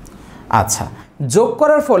 আচ্ছা, যোগ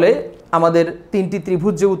করার ফলে আমাদের তিনটি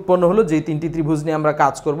ত্রিভুজ যে উৎপন্ন হলো, যে তিনটি ত্রিভুজ নিয়ে আমরা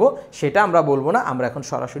কাজ করব সেটা আমরা বলবো না, আমরা এখন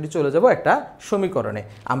সরাসরি চলে যাব একটা সমীকরণে।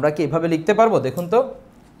 আমরা কি এভাবে লিখতে পারবো? দেখুন তো,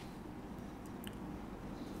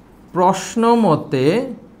 প্রশ্ন মতে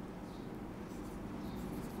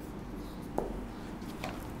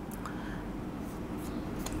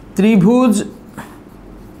ত্রিভুজ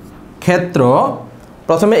ক্ষেত্র,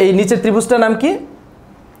 প্রথমে এই নিচের ত্রিভুজটার নাম কি?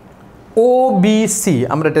 ও বি সি,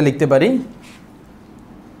 আমরা এটা লিখতে পারি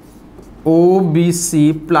ও বি সি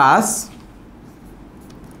প্লাস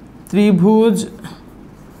ত্রিভুজ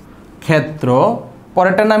ক্ষেত্র,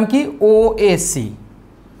 পরেরটার নাম কি? ও A C,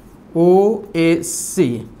 O A C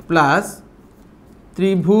plus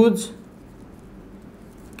ত্রিভুজ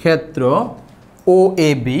ক্ষেত্র ও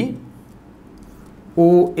A B, O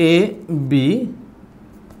A B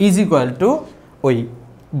is equal to ওই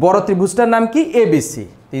বড় ত্রিভুজটার নাম কি? এবিসি,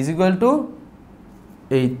 ইজ ইকুয়াল টু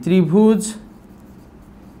এই ত্রিভুজ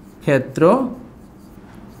ক্ষেত্র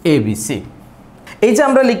এবিসি। এই যে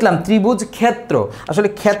আমরা লিখলাম ত্রিভুজ ক্ষেত্র, আসলে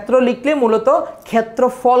ক্ষেত্র লিখলে মূলত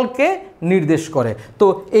ক্ষেত্রফলকে নির্দেশ করে। তো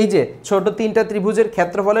এই যে ছোট তিনটা ত্রিভুজের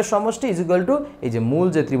ক্ষেত্রফলের সমষ্টি ইজ ইকুয়াল টু এই যে মূল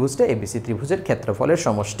যে ত্রিভুজটা এবিসি ত্রিভুজের ক্ষেত্রফলের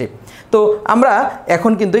সমষ্টি। তো আমরা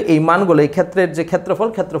এখন কিন্তু এই মানগুলো, এই ক্ষেত্রের যে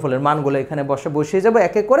ক্ষেত্রফলের মানগুলো এখানে বসিয়ে যাব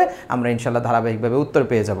এক এক করে, আমরা ইনশাল্লাহ ধারাবাহিকভাবে উত্তর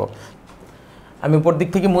পেয়ে যাব। আমি উপর দিক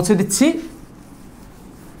থেকে মুছে দিচ্ছি।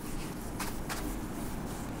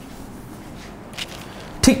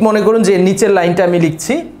 ঠিক মনে করুন যে নিচের লাইনটা আমি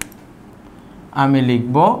লিখছি, আমি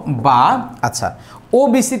লিখব বা, আচ্ছা,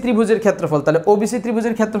 ওবিসি ত্রিভুজের ক্ষেত্রফল, তাহলে ওবিসি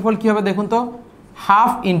ত্রিভুজের ক্ষেত্রফল কি হবে দেখুন তো,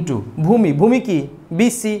 হাফ ইন্টু ভূমি কি?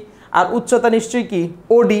 বিসি, আর উচ্চতা নিশ্চয়ই কি?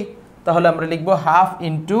 ওডি, তাহলে আমরা লিখব হাফ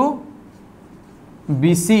ইন্টু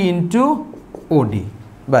বিসি ইন্টু ওডি,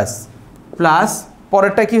 ব্যাস, প্লাস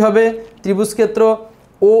পরেরটা কি হবে? ত্রিভুজ ক্ষেত্র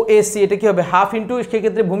ও এ সি, এটা কি হবে? হাফ ইন্টু,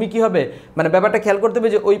 সেক্ষেত্রে ভূমি কি হবে? মানে ব্যাপারটা খেয়াল করতে হবে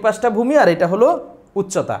যে ওই পাশটা ভূমি আর এটা হলো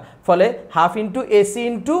উচ্চতা, ফলে হাফ ইন্টু এসি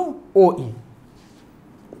ইন্টু ওই,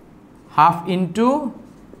 হাফ ইন্টু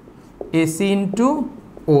এসি ইন্টু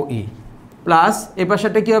ওই, প্লাস এ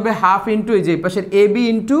পাশেরটা কি হবে? হাফ ইন্টু এই যে এই পাশের A B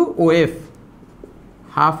into O F,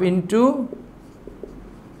 half into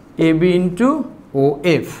A B into O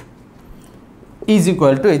F is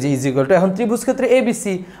equal to এই যে ইজ ইকুয়াল টু, এখন ত্রিভুজ ক্ষেত্রে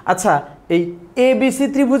এবিসি। আচ্ছা, এই এবিসি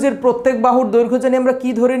ত্রিভুজের প্রত্যেক বাহুর দৈর্ঘ্য জানি আমরা কি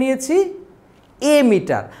ধরে নিয়েছি? এ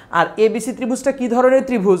মিটার। আর এবিসি ত্রিভুজটা কি ধরনের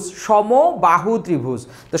ত্রিভুজ? সমবাহু ত্রিভুজ।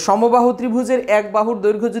 তো সমবাহু ত্রিভুজের এক বাহুর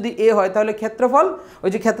দৈর্ঘ্য যদি এ হয়, তাহলে ক্ষেত্রফল, ওই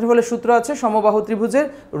যে ক্ষেত্রফলের সূত্র আছে সমবাহু ত্রিভুজের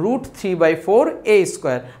 √3/4 a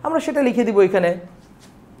স্কোয়ার, আমরা সেটা লিখে দিব এখানে,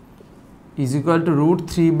 is equal to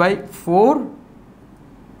 √3/4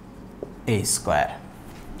 a square.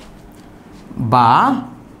 বা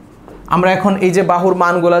আমরা এখন এই যে বাহুর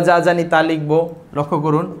মানগুলো যা জানি তা লিখব, লক্ষ্য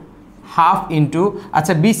করুন, হাফ ইন্টু,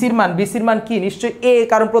 আচ্ছা বিসির মান কি? নিশ্চয়ই এ,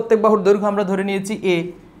 কারণ প্রত্যেক বাহুর দৈর্ঘ্য আমরা ধরে নিয়েছি এ,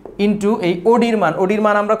 ইন্টু এই ওডির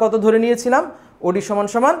মান আমরা কত ধরে নিয়েছিলাম? ওডি সমান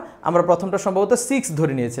সমান আমরা প্রথমটা সম্ভবত 6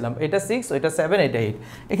 ধরে নিয়েছিলাম, এটা 6, ওইটা 7, এটা 8।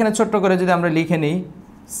 এখানে ছোট্ট করে যদি আমরা লিখে নিই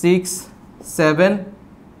 6, 7,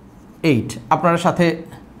 8, আপনারা সাথে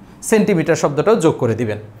সেন্টিমিটার শব্দটাও যোগ করে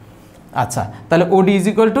দিবেন। আচ্ছা, তাহলে ওডি ইজ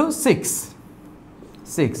ইকুয়াল টু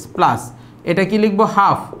 6 প্লাস এটা কি লিখবো?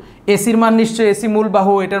 হাফ, এসির মান নিশ্চয়ই, এসি মূল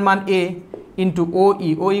বাহু, এটার মান এ, ইন্টু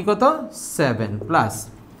ওই কত 7 প্লাস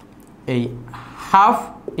এই হাফ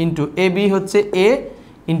ইন্টু এবি হচ্ছে এ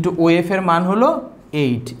ইন্টু ওএফ এর মান হলো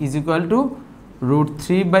 8 is equal to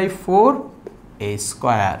 √3/4 a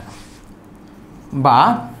square, বা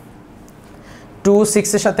 2 6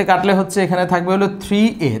 এর সাথে কাটলে হচ্ছে এখানে থাকবে হলো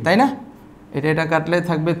 3a, তাই না? এটা কাটলে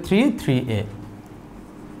থাকবে 3a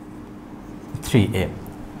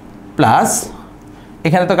প্লাস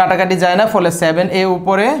এখানে তো কাটাকাটি যায় না, ফলে 7a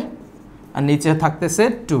উপরে আর নিচে থাকতেছে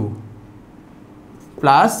 2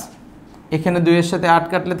 প্লাস এখানে 2 এর সাথে 8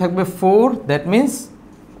 কাটলে থাকবে 4, that means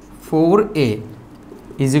 4a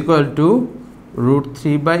is equal to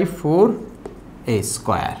 √3/4 a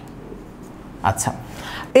square. আচ্ছা,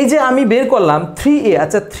 এই যে আমি বের করলাম 3a,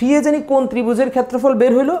 আচ্ছা 3a জানি কোন ত্রিভুজের ক্ষেত্রফল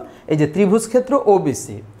বের হলো? এই যে ত্রিভুজ ক্ষেত্র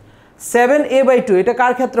ওবিসি। 7a/2 এটা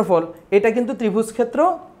কার ক্ষেত্রফল? এটা কিন্তু ত্রিভুজ ক্ষেত্র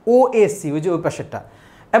ওএসি, ওই যে ওই পাশেরটা।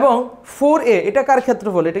 এবং 4a এটা কার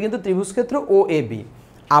ক্ষেত্রফল? এটা কিন্তু ত্রিভুজ ক্ষেত্র ওএবি।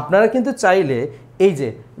 আপনারা কিন্তু চাইলে এই যে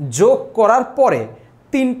যোগ করার পরে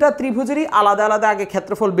তিনটা ত্রিভুজেরই আলাদা আলাদা আগে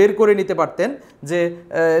ক্ষেত্রফল বের করে নিতে পারতেন, যে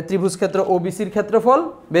ত্রিভুজ ক্ষেত্র ওবিসির ক্ষেত্রফল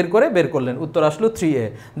বের করলেন, উত্তর আসলো 3a।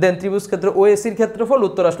 দেন ত্রিভুজ ক্ষেত্র ওএসির ক্ষেত্রফল,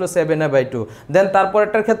 উত্তর আসলো 7a/2। দেন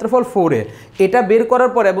তারপরেরটার ক্ষেত্রফল 4a। এটা বের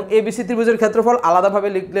করার পরে এবং এবিসি ত্রিভুজের ক্ষেত্রফল আলাদাভাবে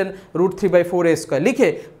লিখলেন √3/4 a স্কোয়ার, লিখে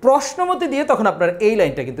প্রশ্নমতে দিয়ে তখন আপনারা এই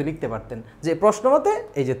লাইনটা কিন্তু লিখতে পারতেন, যে প্রশ্নমতে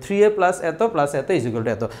এই যে 3a প্লাস এত ইজ ইকুয়াল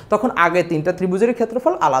টু এত। তখন আগে তিনটা ত্রিভুজের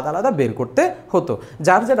ক্ষেত্রফল আলাদা আলাদা বের করতে হতো।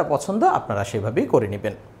 যার যেটা পছন্দ আপনারা সেভাবেই করে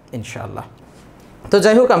নেবেন ইনশাআল্লাহ। তো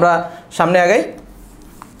যাই হোক, আমরা সামনে আগাই।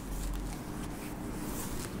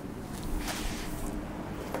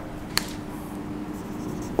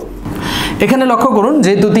 এখানে লক্ষ্য করুন,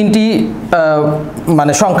 যেহেতু তিনটি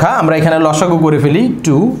মানে সংখ্যা, আমরা এখানে লসাগু করে ফেলি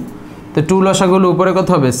 2। তো 2 লসাগুলো উপরে কত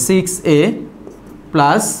হবে? 6a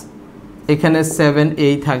প্লাস এখানে 7a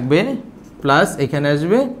থাকবে প্লাস এখানে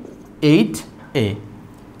আসবে 8a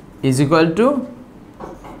is equal to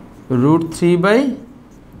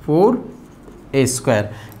 √3/4 a square.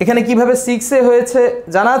 এখানে কিভাবে 6a হয়েছে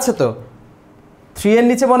জানা আছে তো? 3 এর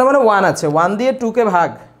নিচে মনে 1 আছে, 1 দিয়ে 2কে ভাগ,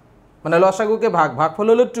 মানে লসাগুকে ভাগফল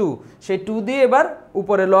হলো 2, সেই 2 দিয়ে এবার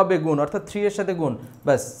উপরে লবে গুণ, অর্থাৎ 3 এর সাথে গুণ,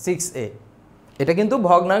 ব্যাস 6a। এটা কিন্তু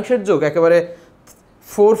ভগ্নাংশের যোগ, একেবারে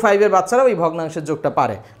 4, 5 এর বাচ্চারাও এই ভগ্নাংশের যোগটা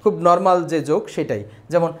পারে, খুব নর্মাল যে যোগ সেটাই।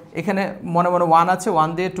 যেমন এখানে মনে 1 আছে,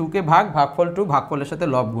 1 দিয়ে 2কে ভাগফল 2, ভাগফলের সাথে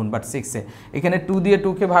লব গুণ, বাট 6a। এখানে 2 দিয়ে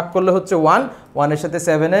 2কে ভাগ করলে হচ্ছে 1 এর সাথে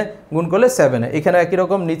 7a গুণ করলে 7a। এখানে একই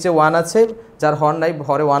রকম নিচে 1 আছে, যার হর নাই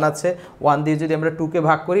হরে 1 আছে, 1 দিয়ে যদি আমরা 2কে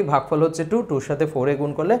ভাগ করি, ভাগফল হচ্ছে 2, 2 এর সাথে 4a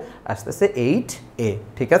গুণ করলে আস্তে আস্তে 8a,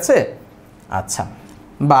 ঠিক আছে? আচ্ছা,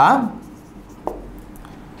 বা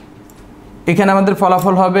এখানে আমাদের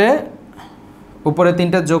ফলাফল হবে, উপরে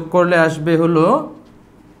তিনটা যোগ করলে আসবে হলো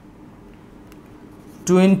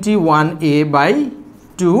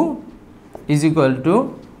 21a/2 is equal to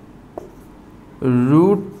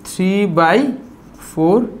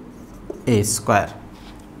 √3/4 a square.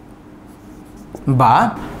 বা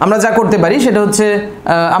আমরা যা করতে পারি সেটা হচ্ছে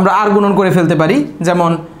আমরা আর গুণন করে ফেলতে পারি।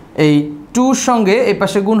 যেমন এই 2 সঙ্গে এই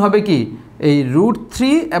পাশে গুণ হবে কি, এই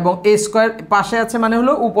 √3 এবং a স্কোয়ার পাশে আছে মানে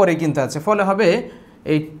হলো উপরে কিন্তু আছে, ফলে হবে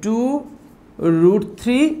এই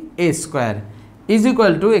 2√3a square is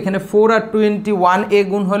equal to, এখানে 4 আর 21a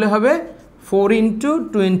গুণ হলে হবে 4 ×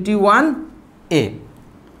 21a,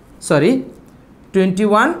 সরি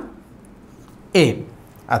 21a।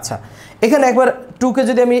 আচ্ছা, এখানে একবার 2কে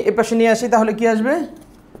যদি আমি এ পাশে নিয়ে আসি তাহলে কি আসবে?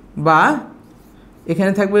 বা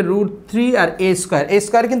এখানে থাকবে √3 আর a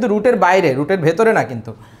স্কোয়ার কিন্তু রুটের বাইরে, রুটের ভেতরে না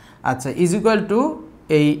কিন্তু। আচ্ছা, ইজ ইকুয়াল টু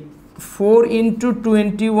এই 4 ×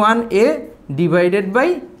 21a ডিভাইডেড বাই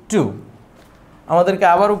 2। আমাদেরকে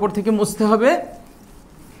আবার উপর থেকে মুছতে হবে,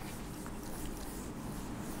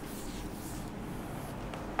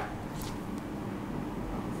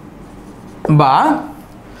 বা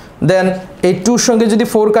দেন এই 2 সঙ্গে যদি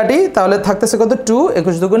 4 কাটি তাহলে থাকতেছে কত? 2,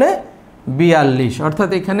 21 দুগুণে 42, অর্থাৎ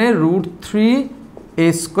এখানে √3a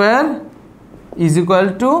square is equal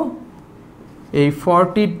to এই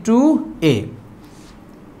 42a।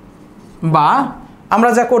 বা আমরা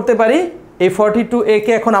যা করতে পারি, এই 42a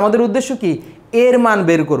কে এখন আমাদের উদ্দেশ্য কি, এর মান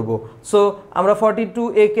বের করব। সো আমরা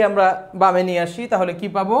 42a কে আমরা বামে নিয়ে আসি, তাহলে কি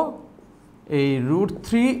পাবো? এই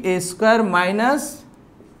 √3a square minus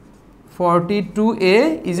 42a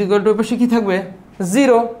is equal to পাশে কি থাকবে?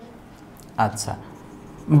 0। আচ্ছা,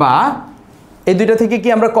 বা এই দুইটা থেকে কি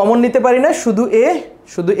আমরা কমন নিতে পারি না? শুধু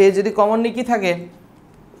a যদি কমন নিই কি থাকে?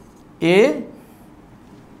 a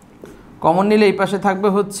কমন নিলে এই পাশে থাকবে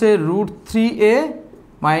হচ্ছে √3a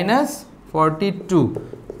minus 42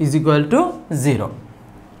 is equal to 0।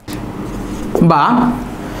 বা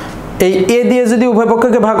এই a দিয়ে যদি উভয়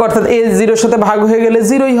পক্ষকে ভাগ, অর্থাৎ a 0 এর সাথে ভাগ হয়ে গেলে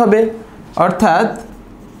 0ই হবে, অর্থাৎ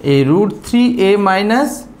এই √3a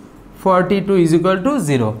minus 42 is equal to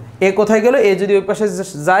 0। এ কোথায় গেল? এ যদি ওই পাশে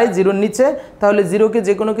যায় 0-র নিচে, তাহলে 0-কে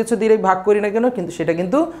যে কোনো কিছু দিয়ে ভাগ করি না কেন, কিন্তু সেটা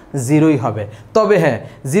কিন্তু 0ই হবে। তবে হ্যাঁ,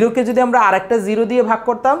 0-কে যদি আমরা আরেকটা 0 দিয়ে ভাগ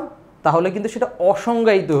করতাম তাহলে কিন্তু সেটা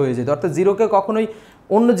অসংজ্ঞায়িত হয়ে যেত। অর্থাৎ 0-কে কখনোই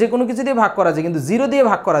অন্য যে কোনো কিছু দিয়ে ভাগ করা যায়, কিন্তু 0 দিয়ে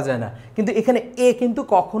ভাগ করা যায় না। কিন্তু এখানে এ কিন্তু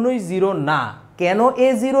কখনোই 0 না। কেন এ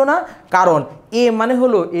 0 না? কারণ এ মানে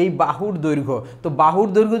হলো এই বাহুর দৈর্ঘ্য। তো বাহুর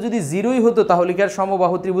দৈর্ঘ্য যদি 0ই হতো তাহলে কি আর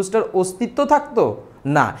সমবাহু ত্রিভুজটার অস্তিত্ব থাকতো?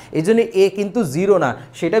 না। এই জন্য এ কিন্তু 0 না,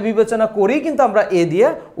 সেটা বিবেচনা করেই কিন্তু আমরা এ দিয়ে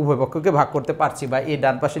উভয় পক্ষকে ভাগ করতে পারছি, বা এ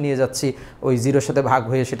ডান পাশে নিয়ে যাচ্ছি, ওই 0-র সাথে ভাগ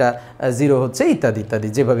হয়ে সেটা 0 হচ্ছে, ইত্যাদি ইত্যাদি,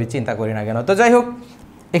 যেভাবে চিন্তা করি না কেন। তো যাই হোক,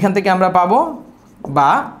 এখান থেকে আমরা পাবো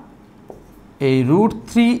বা এই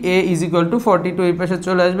 √3a ইজ ইকুয়াল টু 42 এই পাশে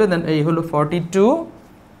চলে আসবে, দেন এই হলো 42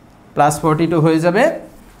 প্লাস 42 হয়ে যাবে,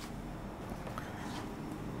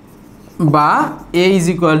 বা a ইজ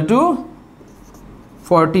ইকুয়াল টু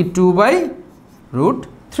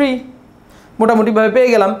 42/√3 মোটামুটিভাবে পেয়ে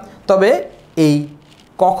গেলাম। তবে এই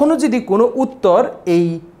কখনো যদি কোনো উত্তর এই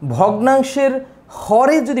ভগ্নাংশের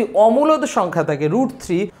হরে যদি অমূলদ সংখ্যা থাকে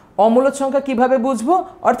 √3, অমূলদ সংখ্যা কিভাবে বুঝবো?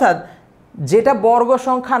 অর্থাৎ যেটা বর্গ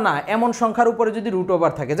সংখ্যা না এমন সংখ্যার উপরে যদি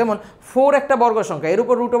 √ওভার থাকে, যেমন 4 একটা বর্গ সংখ্যা, এর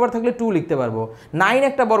উপর √ওভার থাকলে 2 লিখতে পারবো। 9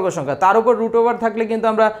 একটা বর্গ সংখ্যা, তার উপর √ওভার থাকলে কিন্তু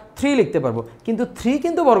আমরা 3 লিখতে পারবো, কিন্তু 3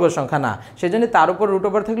 কিন্তু বর্গ সংখ্যা না, সেজন্য তার উপর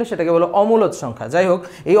 √ওভার থাকলে সেটাকে বলো অমূলদ সংখ্যা। যাই হোক,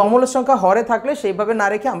 এই অমূলদ সংখ্যা হরে থাকলে সেইভাবে না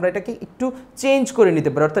রেখে আমরা এটাকে একটু চেঞ্জ করে নিতে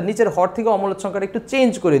পারি, অর্থাৎ নিচের হর থেকে অমূলদ সংখ্যাটা একটু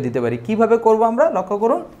চেঞ্জ করে দিতে পারি। কিভাবে করব আমরা লক্ষ্য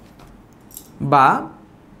করুন, বা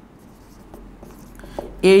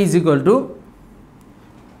a ইজ ইকুয়াল টু,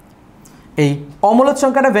 এই অমূলদ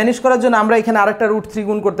সংখ্যাটা ভ্যানিশ করার জন্য আমরা এখানে আরেকটা √3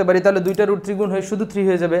 গুণ করতে পারি, তাহলে দুইটা √3 গুণ হয়ে শুধু 3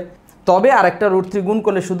 হয়ে যাবে। তবে আরেকটা √3 গুণ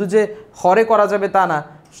করলে শুধু যে হরে করা যাবে তা না,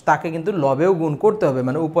 তাকে কিন্তু লবেও গুণ করতে হবে,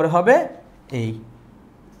 মানে উপরে হবে এই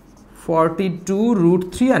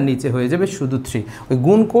 42√3 আর নিচে হয়ে যাবে শুধু 3। ওই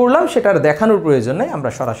গুণ করলাম সেটা আর দেখানোর প্রয়োজন নেই, আমরা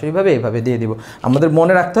সরাসরিভাবে এইভাবে দিয়ে দিব। আমাদের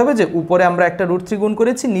মনে রাখতে হবে যে উপরে আমরা একটা √3 গুণ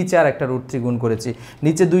করেছি, নিচে আর একটা √3 গুণ করেছি,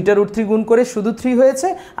 নিচে দুইটা √3 গুণ করে শুধু 3 হয়েছে,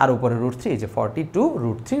 আর উপরে √3 এই যে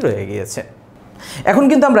 42√3 রয়ে গিয়েছে। এখন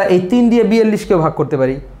কিন্তু আমরা এই 3 দিয়ে 42কেও ভাগ করতে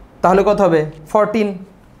পারি, তাহলে কত হবে? 14।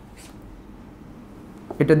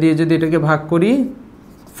 এটা দিয়ে যদি এটাকে ভাগ করি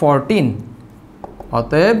 14,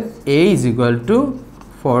 অতএব a ইজ ইকুয়াল টু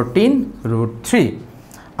 14√3।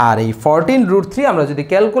 আর এই 14√3 আমরা যদি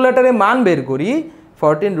ক্যালকুলেটরে মান বের করি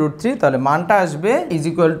 14√3, তাহলে মানটা আসবে ইজ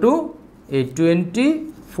ইকুয়াল টু এই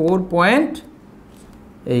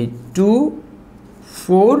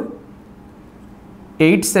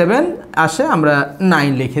 24.2487 আসে। আমরা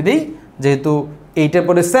 9 লিখে দিই, যেহেতু 8-এর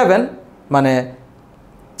পরে 7, মানে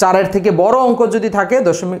 4-এর থেকে বড় অঙ্ক যদি থাকে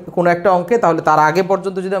দশমিক কোনো একটা অঙ্কে, তাহলে তার আগে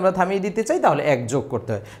পর্যন্ত যদি আমরা থামিয়ে দিতে চাই তাহলে 1 যোগ করতে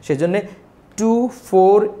হয়, সেজন্য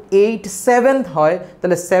 2487 হয়।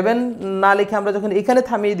 তাহলে 7 না লিখে আমরা যখন এখানে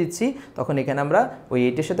থামিয়ে দিচ্ছি তখন এখানে আমরা ওই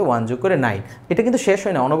 8-এর সাথে 1 যোগ করে 9। এটা কিন্তু শেষ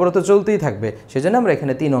হয় না, অনবরত চলতেই থাকবে, সেজন্য আমরা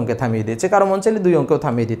এখানে 3 অঙ্কে থামিয়ে দিচ্ছি। কারো মন চাইলে 2 অঙ্কেও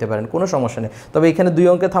থামিয়ে দিতে পারেন, কোনো সমস্যা নেই। তবে এখানে 2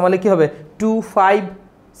 অঙ্কে থামালে কি হবে? 25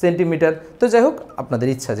 সেন্টিমিটার। তো যাই হোক, আপনাদের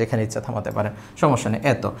ইচ্ছা, যেখানে ইচ্ছা থামাতে পারেন, সমস্যা নেই।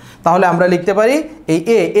 এত তাহলে আমরা লিখতে পারি এই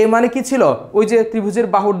এ মানে কি ছিল? ওই যে ত্রিভুজের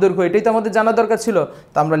বাহুর দৈর্ঘ্য, এটাই তো আমাদের জানা দরকার ছিল।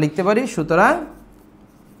 তো আমরা লিখতে পারি, সুতরাং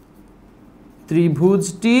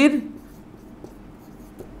ত্রিভুজটির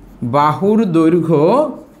বাহুর দৈর্ঘ্য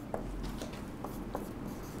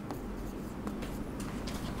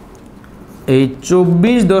এই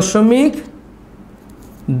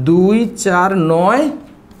 24.249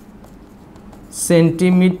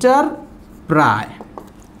 সেন্টিমিটার প্রায়।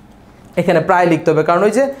 এখানে প্রায় লিখতে হবে, কারণ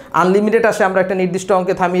ওই যে আনলিমিটেড আসে, আমরা একটা নির্দিষ্ট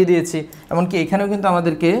অঙ্কে থামিয়ে দিয়েছি, এমনকি এখানেও কিন্তু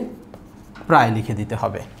আমাদেরকে প্রায় লিখে দিতে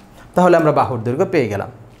হবে। তাহলে আমরা বাহুর দৈর্ঘ্য পেয়ে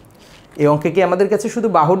গেলাম। এই অঙ্কে কি আমাদের কাছে শুধু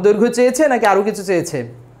বাহুর দৈর্ঘ্য চেয়েছে নাকি আরও কিছু চেয়েছে?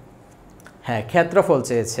 হ্যাঁ, ক্ষেত্রফল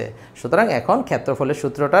চেয়েছে। সুতরাং এখন ক্ষেত্রফলের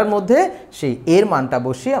সূত্রটার মধ্যে সেই এর মানটা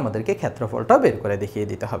বসিয়ে আমাদেরকে ক্ষেত্রফলটা বের করে দেখিয়ে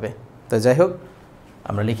দিতে হবে। তো যাই হোক,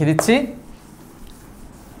 আমরা লিখে দিচ্ছি,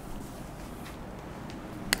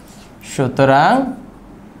 সুতরাং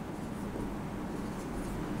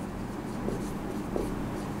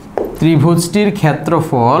ত্রিভুজটির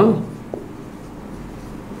ক্ষেত্রফল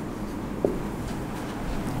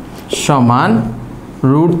সমান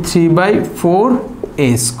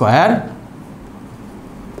 √3/4a²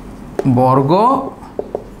 বর্গ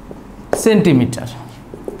সেন্টিমিটার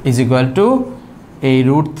ইজ ইকুয়াল টু এই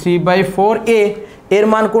 √3/4a। এর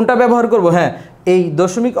মান কোনটা ব্যবহার করব? হ্যাঁ, এই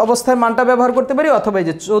দশমিক অবস্থায় মানটা ব্যবহার করতে পারি, অথবা এই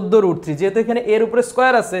যে 14√3, যেহেতু এখানে এর উপরে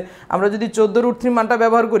স্কোয়ার আছে, আমরা যদি 14√3 মানটা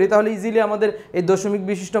ব্যবহার করি তাহলে ইজিলি আমাদের এই দশমিক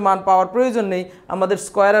বিশিষ্ট মান পাওয়ার প্রয়োজন নেই। আমাদের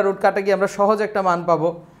স্কোয়ার আর রুট কাটা গিয়ে আমরা সহজ একটা মান পাবো।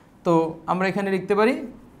 তো আমরা এখানে লিখতে পারি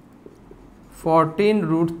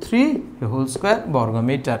 14√3 হোল স্কোয়ার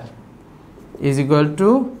বর্গমিটার ইজ ইকুয়াল টু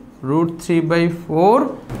 √3/4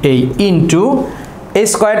 এই ইন্টু এই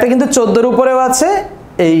স্কোয়ারটা কিন্তু 14-এর উপরেও আছে,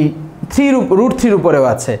 এই √3 উপরেও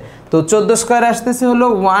আছে, তো 14 স্কোয়ার আসতেছে হলো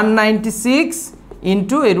 196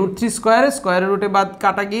 ইন্টু এই √3 স্কোয়ারের রুটে বাদ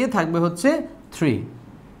কাটা গিয়ে থাকবে হচ্ছে 3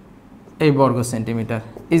 এই বর্গ সেন্টিমিটার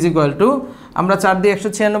ইজ ইকুয়াল টু আমরা 4 দিয়ে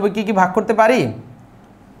 196 কি ভাগ করতে পারি?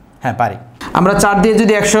 হ্যাঁ পারি। আমরা 4 দিয়ে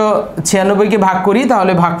যদি 196 কে ভাগ করি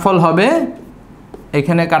তাহলে ভাগফল হবে,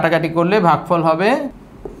 এখানে কাটাকাটি করলে ভাগফল হবে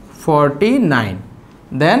 49,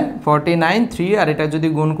 দেন 49 3 আর এটা যদি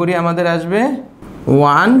গুণ করি আমাদের আসবে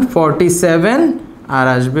 147 আর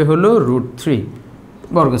আসবে হলো √3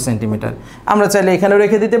 বর্গ সেন্টিমিটার। আমরা চাইলে এখানেও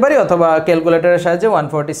রেখে দিতে পারি অথবা ক্যালকুলেটরের সাহায্যে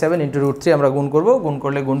 147 × √3 আমরা গুণ করব, গুণ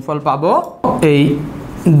করলে গুণফল পাবো এই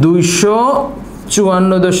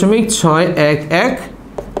 254.611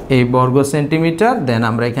 এই বর্গ সেন্টিমিটার। দেন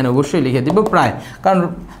আমরা এখানে অবশ্যই লিখে দিব প্রায়, কারণ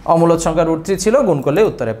অমূলদ সংখ্যা √3 ছিল, গুণ করলে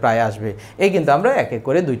উত্তরে প্রায় আসবে। এই কিন্তু আমরা এক এক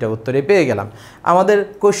করে দুইটা উত্তরে পেয়ে গেলাম। আমাদের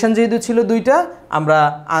কোশ্চেন যেহেতু ছিল দুইটা, আমরা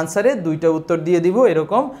আনসারে দুইটা উত্তর দিয়ে দিব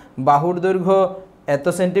এরকম, বাহুর দৈর্ঘ্য এত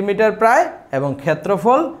সেন্টিমিটার প্রায় এবং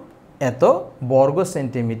ক্ষেত্রফল এত বর্গ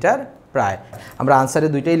সেন্টিমিটার প্রায়। আমরা আনসারে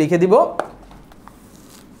দুইটাই লিখে দিব,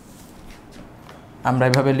 আমরা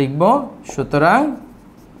এভাবে লিখব, সুতরাং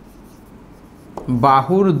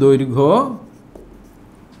বাহুর দৈর্ঘ্য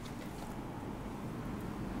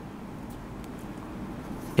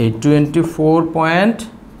এই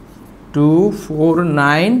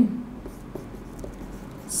 24.249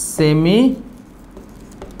 সেমি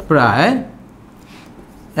প্রায়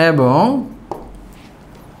এবং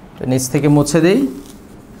নিচ থেকে মুছে দেই,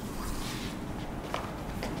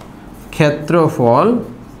 ক্ষেত্রফল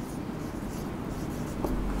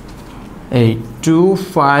এই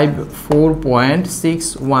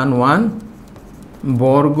 254.611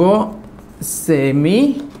 বর্গ সেমি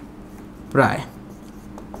প্রায়।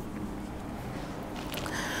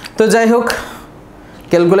 তো যাই হোক,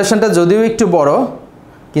 ক্যালকুলেশনটা যদিও একটু বড়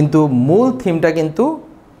কিন্তু মূল থিমটা কিন্তু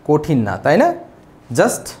কঠিন না, তাই না?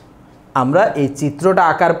 জাস্ট আমরা এই চিত্রটা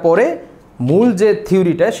আঁকার পরে মূল যে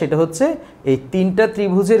থিওরিটা সেটা হচ্ছে এই তিনটা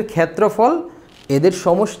ত্রিভুজের ক্ষেত্রফল, এদের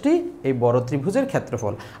সমষ্টি এই বড় ত্রিভুজের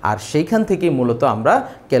ক্ষেত্রফল, আর সেইখান থেকেই মূলত আমরা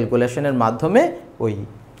ক্যালকুলেশনের মাধ্যমে ওই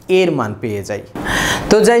এর মান পেয়ে যাই।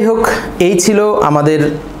 তো যাই হোক, এই ছিল আমাদের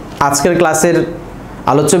আজকের ক্লাসের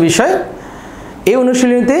আলোচ্য বিষয়। এই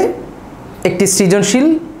অনুশীলনীতে একটি সৃজনশীল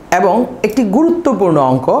এবং একটি গুরুত্বপূর্ণ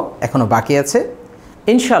অঙ্ক এখনও বাকি আছে।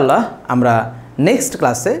 ইনশাল্লাহ আমরা নেক্সট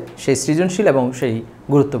ক্লাসে সেই সৃজনশীল এবং সেই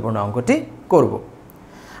গুরুত্বপূর্ণ অঙ্কটি করব।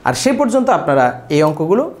 আর সে পর্যন্ত আপনারা এই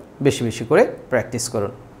অঙ্কগুলো বেশি বেশি করে প্র্যাকটিস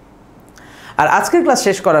করুন। আর আজকের ক্লাস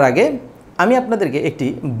শেষ করার আগে আমি আপনাদেরকে একটি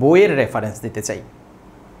বইয়ের রেফারেন্স দিতে চাই।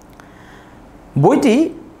 বইটি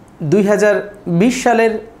 2020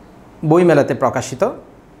 সালের বইমেলাতে প্রকাশিত,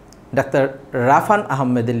 ডাক্তার রাফান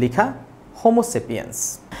আহমেদের লেখা হোমো সেপিয়েন্স,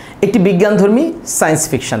 একটি বিজ্ঞানধর্মী সায়েন্স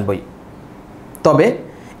ফিকশন বই। তবে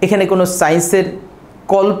এখানে কোনো সায়েন্সের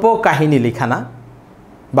কল্প কাহিনী লেখা না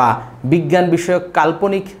বা বিজ্ঞান বিষয়ক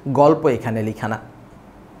কাল্পনিক গল্প এখানে লেখা না।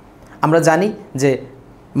 আমরা জানি যে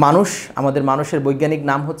আমাদের মানুষের বৈজ্ঞানিক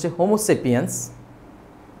নাম হচ্ছে হোমো সেপিয়েন্স,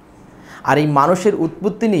 আর এই মানুষের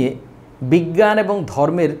উৎপত্তি নিয়ে বিজ্ঞান এবং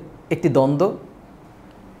ধর্মের একটি দ্বন্দ্ব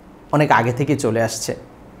অনেক আগে থেকে চলে আসছে।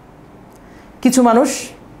 কিছু মানুষ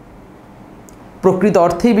প্রকৃত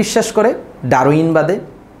অর্থেই বিশ্বাস করে ডারউইনবাদে,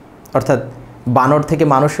 অর্থাৎ বানর থেকে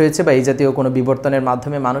মানুষ হয়েছে বা এই জাতীয় কোনো বিবর্তনের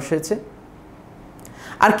মাধ্যমে মানুষ হয়েছে।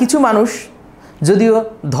 আর কিছু মানুষ যদিও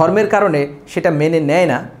ধর্মের কারণে সেটা মেনে নেয়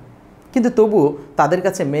না, কিন্তু তবুও তাদের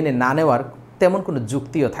কাছে মেনে না নেওয়ার তেমন কোনো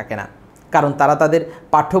যুক্তিও থাকে না, কারণ তারা তাদের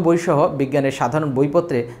পাঠ্য বইসহ বিজ্ঞানের সাধারণ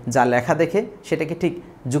বইপত্রে যা লেখা দেখে সেটাকে ঠিক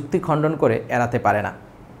যুক্তি খণ্ডন করে এড়াতে পারে না।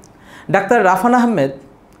 ডাক্তার রাফান আহমেদ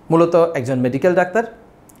মূলত একজন মেডিকেল ডাক্তার,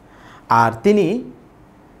 আর তিনি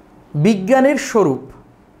বিজ্ঞানের স্বরূপ,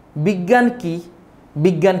 বিজ্ঞান কি,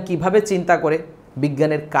 বিজ্ঞান কিভাবে চিন্তা করে,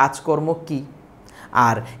 বিজ্ঞানের কাজকর্ম কি,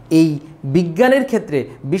 আর এই বিজ্ঞানের ক্ষেত্রে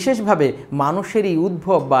বিশেষভাবে মানুষের এই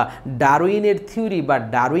উদ্ভব বা ডারউইনের থিওরি বা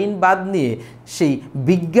ডারউইনবাদ নিয়ে সেই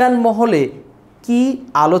বিজ্ঞান মহলে কি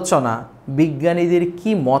আলোচনা, বিজ্ঞানীদের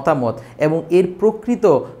কি মতামত এবং এর প্রকৃত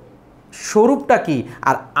স্বরূপটা কি,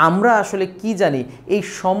 আর আমরা আসলে কি জানি, এই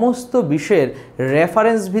সমস্ত বিষয়ের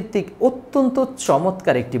রেফারেন্স ভিত্তিক অত্যন্ত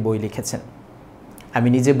চমৎকার একটি বই লিখেছেন। আমি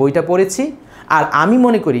নিজে বইটা পড়েছি, আর আমি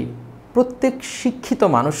মনে করি প্রত্যেক শিক্ষিত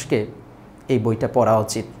মানুষকে এই বইটা পড়া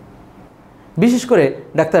উচিত। বিশেষ করে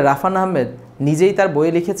ডাক্তার রাফান আহমেদ নিজেই তার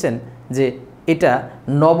বইয়ে লিখেছেন যে এটা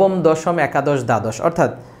নবম, দশম, একাদশ, দ্বাদশ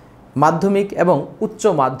অর্থাৎ মাধ্যমিক এবং উচ্চ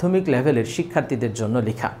মাধ্যমিক লেভেলের শিক্ষার্থীদের জন্য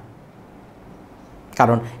লেখা।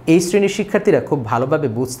 কারণ এই শ্রেণীর শিক্ষার্থীরা খুব ভালোভাবে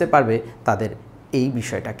বুঝতে পারবে তাদের এই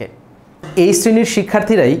বিষয়টাকে। এই শ্রেণীর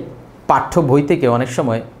শিক্ষার্থীরাই পাঠ্য বই থেকে অনেক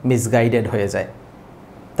সময় মিসগাইডেড হয়ে যায়।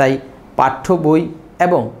 তাই পাঠ্য বই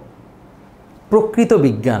এবং প্রকৃত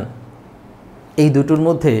বিজ্ঞান এই দুটোর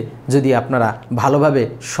মধ্যে যদি আপনারা ভালোভাবে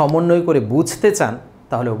সমন্বয় করে বুঝতে চান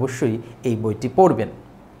তাহলে অবশ্যই এই বইটি পড়বেন।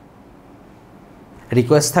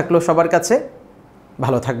 রিকোয়েস্ট থাকলো সবার কাছে,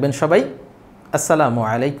 ভালো থাকবেন সবাই। আসসালামু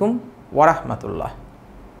আলাইকুম ওয়া রাহমাতুল্লাহ।